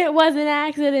it. It was an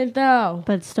accident, though.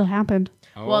 But it still happened.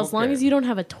 Well, as long Okay. as you don't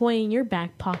have a toy in your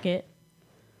back pocket,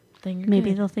 then you're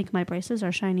Maybe good. they'll think my braces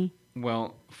are shiny.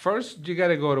 Well, first you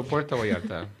gotta go to Puerto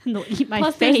Vallarta. And they'll eat my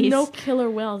Plus, face. there's no killer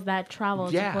whales that travel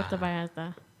Yeah. to Puerto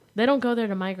Vallarta. They don't go there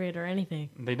to migrate or anything.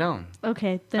 They don't.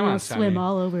 Okay, then Come on, I'll swim Sammy.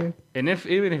 all over. And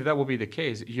even if that would be the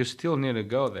case, you still need to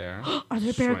go there. Are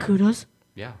there swim. barracudas?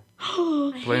 Yeah. I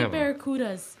Plenty hate of them.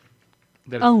 barracudas.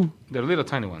 They're little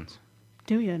tiny ones.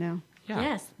 Do you now? Yeah.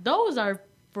 Yes, those are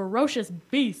ferocious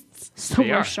beasts. So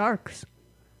They are are. sharks.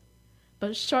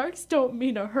 But sharks don't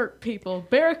mean to hurt people.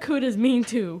 Barracudas mean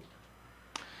to.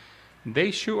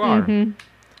 They sure are. Mm-hmm.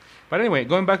 But anyway,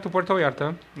 going back to Puerto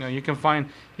Vallarta, you can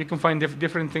find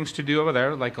different things to do over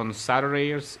there. Like on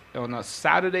Saturday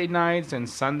nights and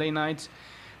Sunday nights,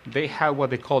 they have what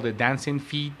they call the dancing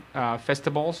feet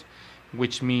festivals,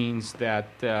 which means that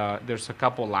there's a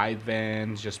couple live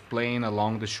bands just playing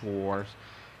along the shores.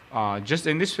 And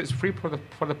this is free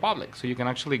for the public, so you can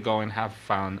actually go and have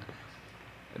fun,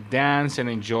 dance and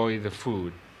enjoy the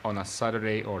food on a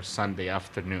Saturday or Sunday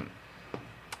afternoon.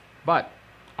 But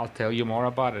I'll tell you more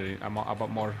about it,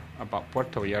 about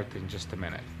Puerto Vallarta in just a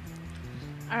minute.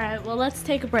 All right, well, let's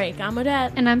take a break. I'm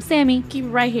Odette. And I'm Sammy. Keep it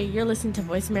right here. You're listening to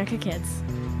Voice America Kids.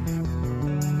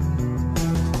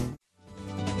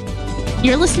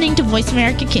 You're listening to Voice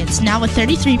America Kids, now with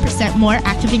 33% more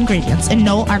active ingredients and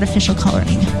no artificial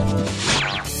coloring.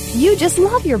 You just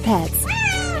love your pets,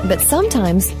 but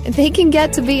sometimes they can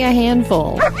get to be a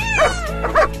handful.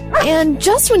 And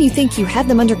just when you think you have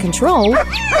them under control,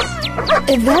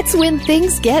 that's when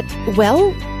things get,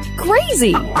 well,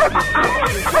 crazy.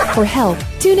 For help,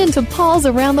 tune into Paws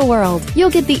Around the World. You'll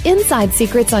get the inside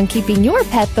secrets on keeping your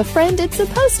pet the friend it's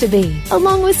supposed to be,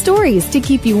 along with stories to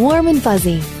keep you warm and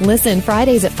fuzzy. Listen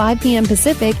Fridays at 5 p.m.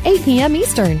 Pacific, 8 p.m.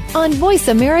 Eastern on Voice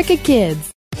America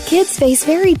Kids. Kids face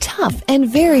very tough and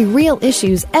very real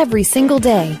issues every single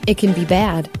day. It can be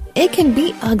bad. It can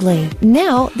be ugly.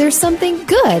 Now there's something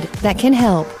good that can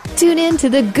help. Tune in to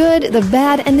The Good, the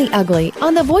Bad, and the Ugly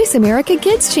on the Voice America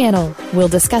Kids channel. We'll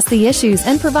discuss the issues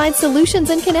and provide solutions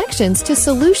and connections to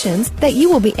solutions that you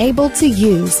will be able to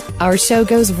use. Our show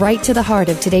goes right to the heart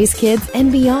of today's kids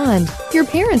and beyond. Your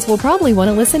parents will probably want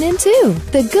to listen in too.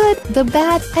 The Good, the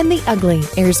Bad, and the Ugly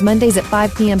airs Mondays at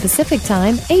 5 p.m. Pacific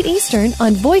Time, 8 Eastern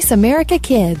on Voice America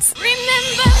Kids.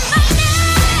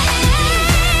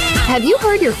 Have you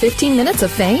heard your 15 minutes of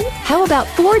fame? How about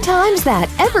 4 times that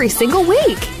every single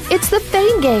week? It's the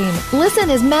Fame Game. Listen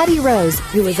as Maddie Rose,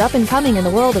 who is up and coming in the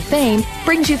world of fame,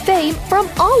 brings you fame from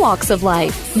all walks of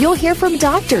life. You'll hear from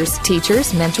doctors,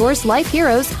 teachers, mentors, life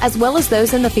heroes, as well as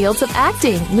those in the fields of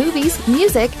acting, movies,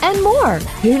 music, and more.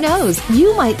 Who knows?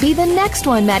 You might be the next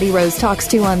one Maddie Rose talks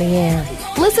to on the air.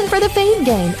 Listen for the Fame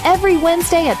Game every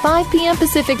Wednesday at 5 p.m.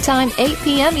 Pacific Time, 8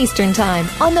 p.m. Eastern Time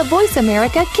on the Voice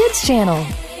America Kids channel.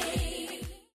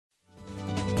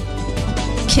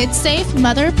 Kids safe,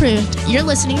 mother approved. You're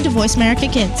listening to Voice America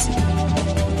Kids.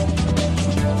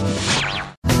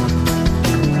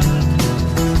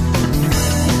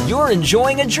 You're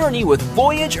enjoying a journey with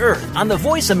Voyage Earth on the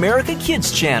Voice America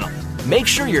Kids channel. Make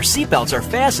sure your seatbelts are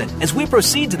fastened as we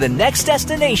proceed to the next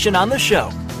destination on the show.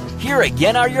 Here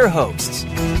again are your hosts.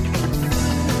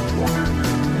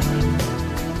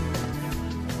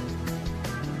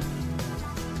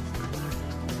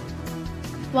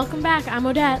 Welcome back. I'm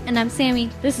Odette. And I'm Sammy.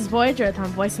 This is Voyage Earth on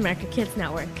Voice America Kids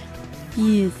Network.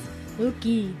 Yes.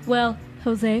 Lukey, Well,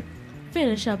 Jose.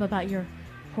 finish up about your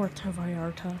Puerto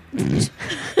Vallarta.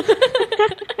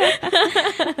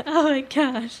 Oh my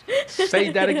gosh. Say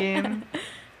that again.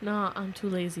 No, I'm too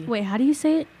lazy. Wait, how do you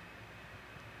say it?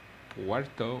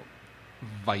 Puerto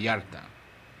Vallarta.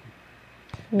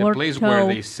 The Puerto. place where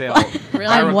they sell Really?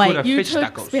 I'm white. barracuda You fish took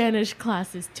tacos. Spanish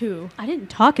classes too. I didn't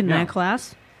talk in Yeah. that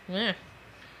class. Yeah.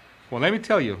 Well, let me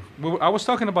tell you. I was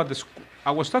talking about this.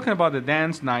 I was talking about the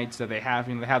dance nights that they have.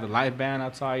 They have the live band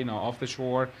outside, off the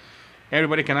shore.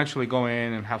 Everybody can actually go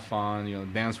in and have fun.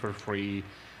 Dance for free.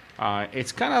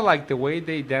 It's kind of like the way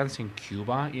they dance in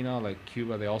Cuba. Like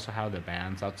Cuba, they also have the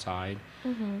bands outside.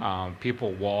 Mm-hmm.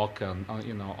 People walk on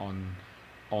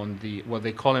the what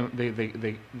they call them.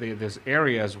 There's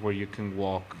areas where you can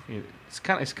walk. It's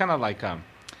kind of like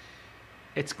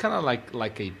It's kind of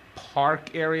like a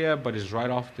park area, but it's right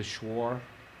off the shore,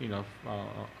 you know,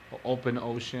 open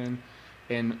ocean,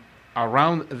 and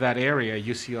around that area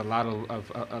you see a lot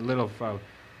of a little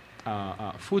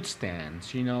food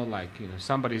stands. You know, like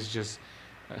somebody's just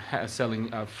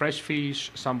selling fresh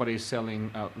fish. Somebody's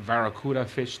selling barracuda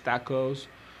fish tacos.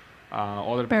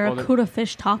 Barracuda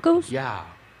fish tacos? Yeah,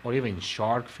 or even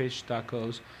shark fish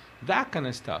tacos. That kind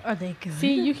of stuff. Are they good?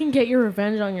 See, you can get your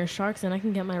revenge on your sharks, and I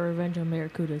can get my revenge on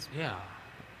barracudas. Yeah.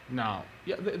 No.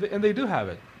 Yeah, and they do have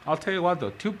it. I'll tell you what though.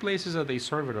 Two places that they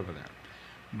serve it over there.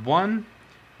 One.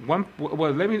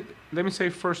 Well, let me say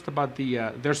first about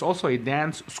the. There's also a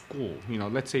dance school. You know,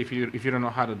 let's say if you don't know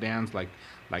how to dance like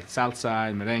salsa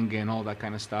and merengue and all that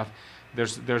kind of stuff,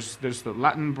 there's the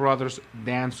Latin Brothers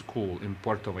Dance School in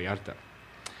Puerto Vallarta.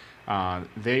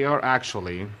 They are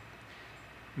actually.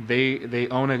 They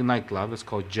own a nightclub. It's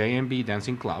called J&B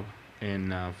Dancing Club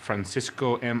in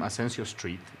Francisco M. Asensio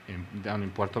Street down in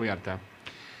Puerto Vallarta.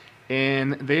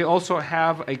 And they also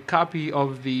have a copy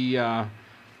of the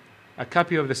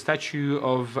statue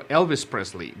of Elvis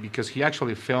Presley, because he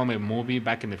actually filmed a movie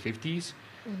back in the 50s.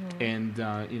 And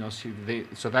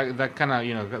so that kind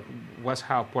of was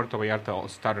how Puerto Vallarta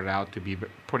started out to be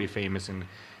pretty famous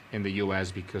in the U.S.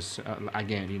 because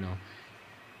again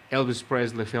Elvis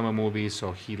Presley filmed a movie,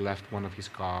 so he left one of his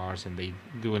cars, and they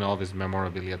doing all this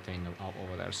memorabilia thing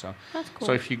over there. So that's cool.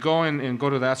 So if you go and go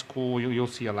to that school, you'll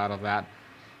see a lot of that.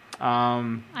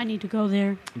 I need to go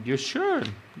there. You should.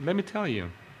 Let me tell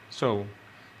you. So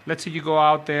let's say you go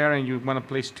out there and you want a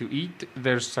place to eat.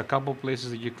 There's a couple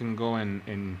places that you can go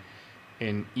and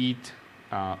eat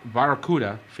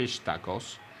barracuda fish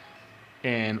tacos,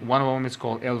 and one of them is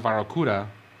called El Barracuda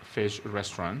Fish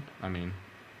Restaurant. I mean,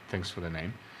 thanks for the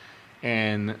name.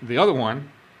 And the other one,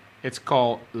 it's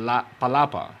called La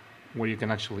Palapa, where you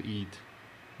can actually eat,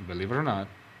 believe it or not,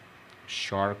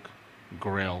 shark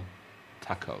grill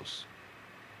tacos.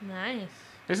 Nice.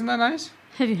 Isn't that nice?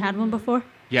 Have you had one before?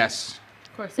 Yes.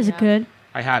 Of course. Is it good?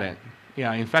 I had it.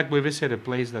 Yeah, in fact, we visited a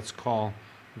place that's called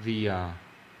the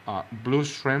Blue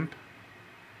Shrimp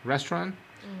Restaurant.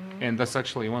 And that's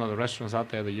actually one of the restaurants out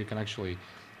there that you can actually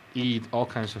eat all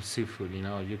kinds of seafood.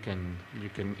 You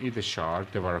can eat the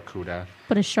shark, the barracuda.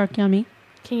 But is shark yummy?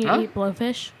 Can you eat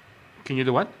blowfish? Can you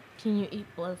do what? Can you eat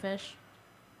blowfish?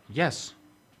 Yes.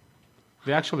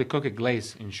 They actually cook it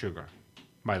glazed in sugar,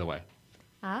 by the way.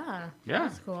 Ah, Yeah.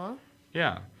 that's cool.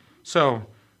 Yeah. So,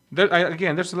 there's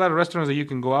a lot of restaurants that you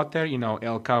can go out there.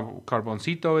 El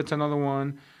Carboncito, it's another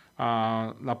one.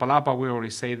 La Palapa, we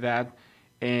already say that.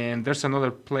 And there's another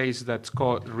place that's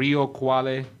called Rio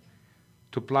Quale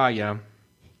to Playa,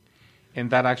 and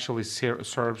that actually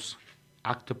serves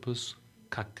octopus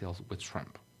cocktails with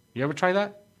shrimp. You ever try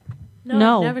that?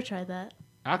 No. I've never tried that.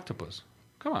 Octopus.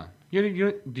 Come on.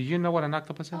 Do you know what an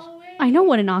octopus is? I know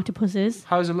what an octopus is.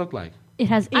 How does it look like? It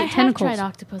has 8 I tentacles. have tried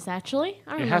octopus, actually.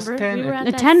 I It has remember. 10 We were at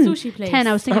The that 10, sushi place. 10.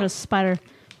 I was thinking of spider.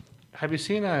 Have you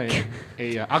seen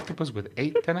a octopus with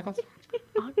 8 tentacles?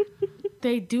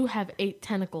 They do have 8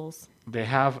 tentacles. They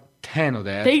have 10 of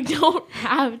that. They don't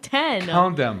have 10.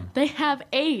 Count them. They have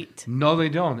 8. No, they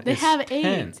don't. They It's have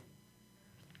 10. 8.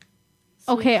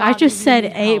 So Okay, we I thought just maybe said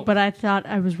you'd 8, help. but I thought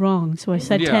I was wrong, so I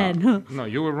said Yeah. 10. No,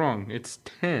 you were wrong. It's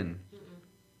 10.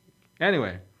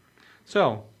 Anyway,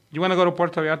 so you want to go to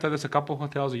Puerto Vallarta, there's a couple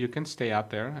hotels that you can stay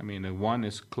out there. I mean, one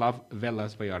is Club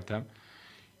Velas Vallarta,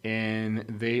 and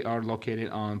they are located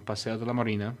on Paseo de la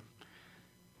Marina,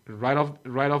 right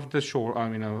off the shore. I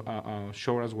mean,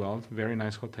 shore as well. Very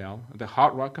nice hotel. The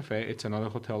Hard Rock Cafe, it's another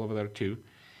hotel over there too,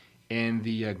 and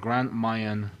the Grand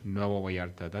Mayan Nuevo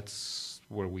Vallarta. That's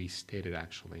where we stayed it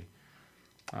actually.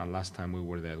 Last time we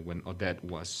were there when Odette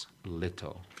was a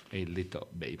little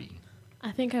baby.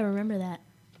 I think I remember that.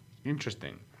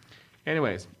 Interesting.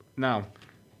 Anyways, now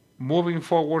moving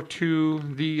forward to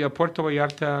the Puerto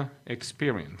Vallarta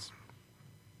experience.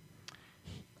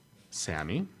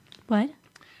 Sammy, What?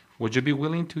 would you be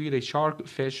willing to eat a shark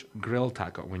fish grill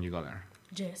taco when you go there?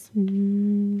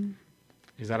 Jizz.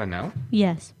 Is that a no?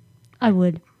 Yes, I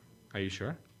would. Are you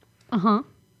sure? Uh-huh.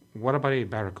 What about a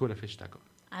barracuda fish taco?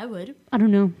 I would. I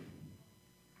don't know.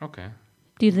 Okay.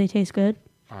 Do they taste good?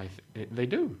 They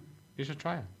do. You should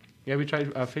try it. Have you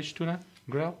tried fish tuna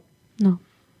grill? No.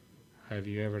 Have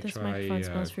you ever This microphone tried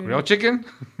smells fruity. grilled chicken?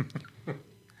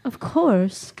 Of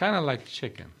course. Kind of like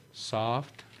chicken.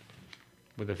 Soft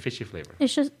with a fishy flavor.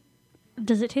 It's just,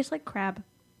 does it taste like crab?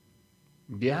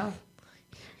 Yeah.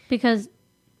 Because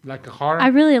Like a hard I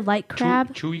really like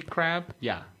crab, chewy crab?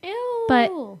 Yeah. Ew.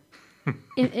 But-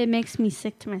 it makes me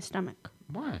sick to my stomach.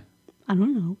 Why? I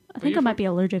don't know. I think I might be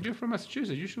allergic. You're from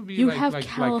Massachusetts. You should be You like, have like a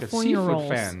California seafood rolls.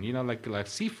 fan. You know, like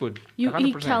seafood. You 100%.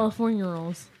 eat California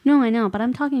rolls. No, I know, but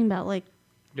I'm talking about like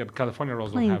Yeah, but California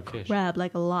rolls don't plain have fish. crab,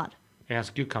 like a lot. It has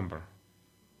cucumber.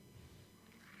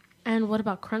 And what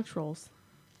about crunch rolls?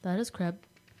 That is crab.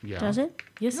 Yeah. Does it?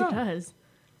 Yes, Yeah. it does.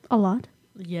 A lot.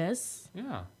 Yes.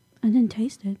 Yeah. I didn't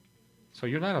taste it. So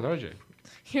you're not allergic.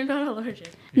 You're not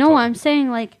allergic. No, I'm saying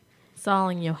like It's all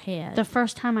in your head. the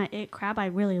first time I ate crab, I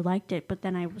really liked it, but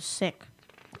then I was sick.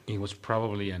 It was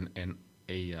probably an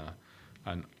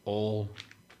old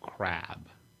crab.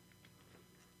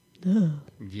 Ugh.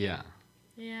 Yeah.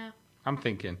 yeah. I'm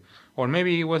thinking, or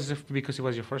maybe it was because it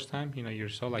was your first time. You know, you're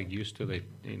so like used to the,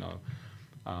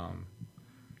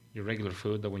 your regular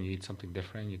food that when you eat something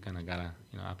different, you kind of gotta,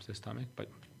 upset stomach. But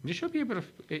you should be able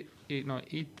to,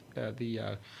 eat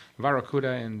the barracuda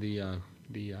and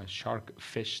the shark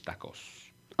fish tacos.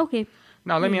 Okay.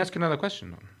 Now let me ask you another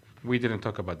question. We didn't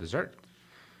talk about dessert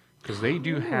because they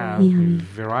do have a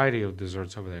variety of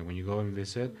desserts over there. When you go and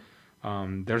visit.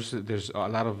 There's a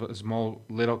lot of small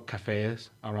little cafes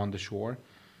around the shore.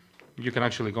 You can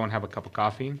actually go and have a cup of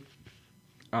coffee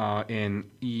and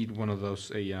eat one of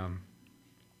those.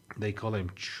 They call them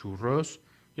churros.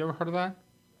 You ever heard of that?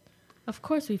 Of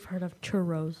course, we've heard of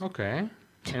churros. Okay,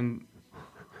 and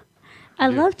I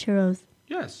love churros.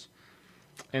 yes,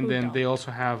 and Who then don't? they also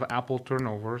have apple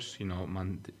turnovers.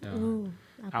 Ooh,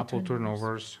 apple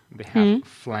turnovers. They Hmm. have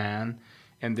flan,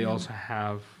 and they also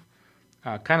have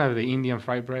kind of the Indian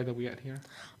fried bread that we got here.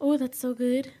 Oh, that's so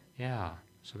good. Yeah,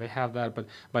 so they have that,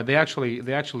 but they actually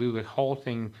do the whole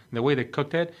thing. The way they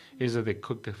cooked it is that they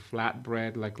cooked the flat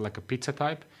bread like a pizza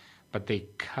type, but they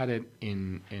cut it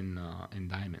in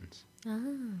diamonds.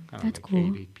 That's like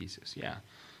cool. 8 pieces. Yeah,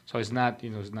 so it's not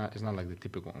it's not like the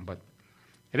typical one, but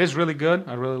it is really good.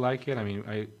 I really like it. I mean,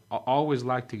 I always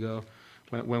like to go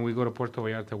when we go to Puerto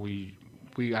Vallarta.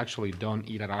 We actually don't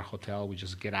eat at our hotel. We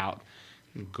just get out.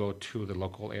 Go to the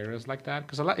local areas like that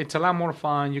because it's a lot more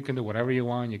fun. You can do whatever you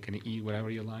want. You can eat whatever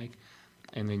you like,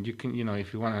 and then you can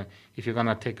if you're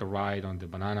gonna take a ride on the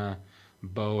banana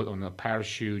boat on a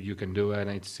parachute, you can do it.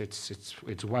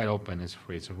 It's wide open. It's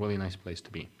free. It's a really nice place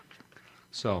to be.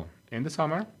 So in the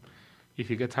summer, if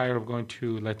you get tired of going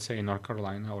to let's say North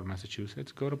Carolina or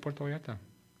Massachusetts, go to Puerto Vallarta.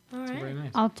 All It's right. very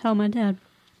nice. I'll tell my dad.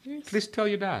 Please tell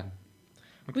your dad.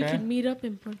 We Okay. could meet up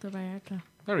in Puerto Vallarta.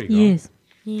 There you go. Yes.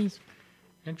 Yes.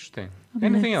 Interesting. be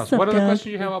Anything like, else? "Sup, What other Dad?"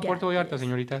 questions you have about Yeah. Puerto Vallarta,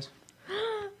 señoritas?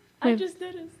 I just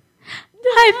did it.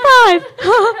 High five.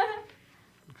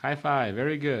 High five.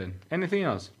 Very good. Anything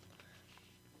else?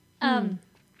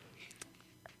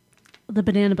 The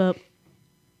banana boat.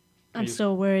 I'm you-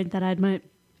 still worried that I might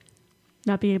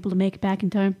not be able to make it back in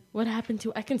time. What happened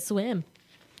to? I can swim.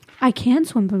 I can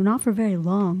swim, but not for very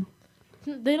long.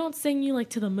 They don't send you like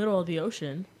to the middle of the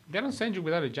ocean. They don't send you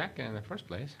without a jacket in the first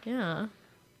place. Yeah.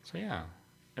 So yeah,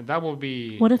 and that will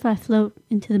be What if I float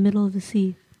into the middle of the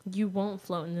sea? You won't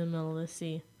float in the middle of the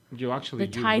sea. you actually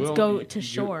the you tides will- go you- to you-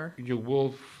 shore. You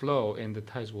will flow, and the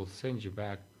tides will send you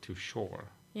back to shore.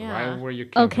 Yeah. Right where you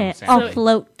came Okay, from. Sam. I'll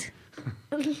float.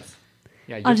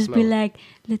 Yeah, you I'll just be float. like,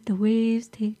 let the waves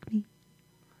take me.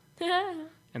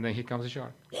 And then here comes the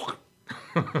shark.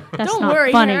 That's Don't not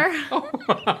worry, funny. here.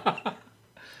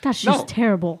 That's No. just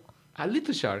terrible. A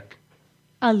little shark.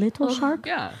 A little shark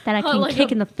Yeah. that I can like kick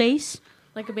a- in the face.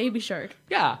 Like a baby shark.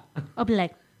 Yeah. I'll be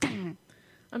like,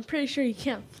 I'm pretty sure you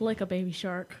can't flick a baby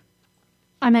shark.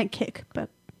 I meant kick, but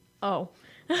Oh.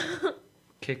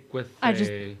 Kick with I a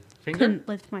just finger. couldn't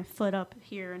lift my foot up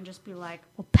here and just be like,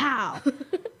 well, pow.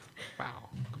 Wow.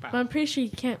 But I'm pretty sure you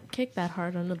can't kick that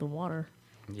hard under the water.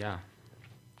 Yeah.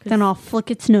 Then I'll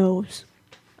flick its nose.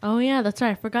 Oh, yeah, that's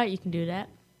right. I forgot you can do that.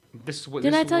 This is what.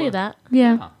 Didn't this I is tell you what- that?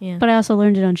 Yeah. Yeah. But I also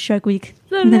learned it on Shark Week.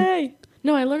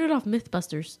 No, I learned it off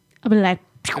Mythbusters. I'll be like,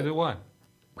 To do what?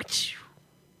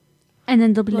 and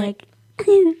then they'll be Like- like,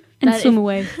 and That swim if-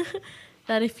 away.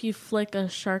 That if you flick a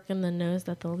shark in the nose,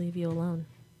 that they'll leave you alone.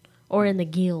 Or in the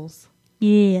gills.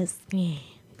 Yes. Yeah.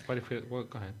 What if it? Well,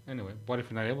 go ahead. Anyway, what if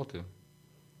you're not able to?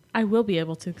 I will be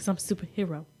able to because I'm a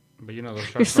superhero. But you know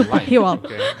those You're sharks are light. superhero.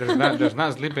 Okay? There's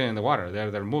not sleeping in the water.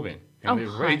 They're moving. And Oh, they're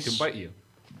ready to hush. bite you.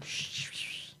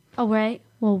 Oh, right.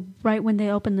 Well, right when they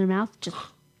open their mouth, just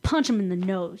punch them in the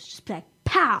nose. Just be like,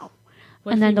 pow.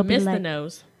 What And if then you they'll be miss the like-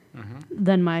 nose?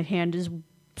 Then my hand is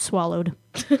swallowed.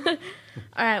 All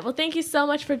right. Well, thank you so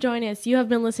much for joining us. You have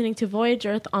been listening to Voyage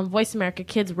Earth on Voice America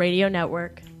Kids Radio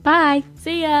Network. Bye.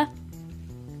 See ya.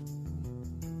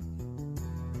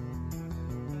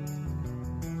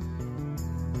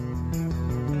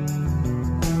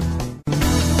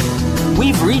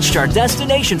 We've reached our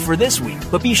destination for this week,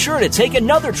 but be sure to take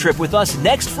another trip with us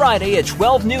next Friday at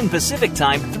 12 noon Pacific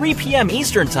Time, 3 p.m.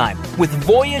 Eastern Time with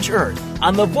Voyage Earth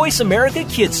on the Voice America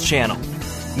Kids channel.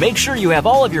 Make sure you have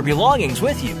all of your belongings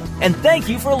with you, and thank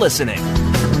you for listening.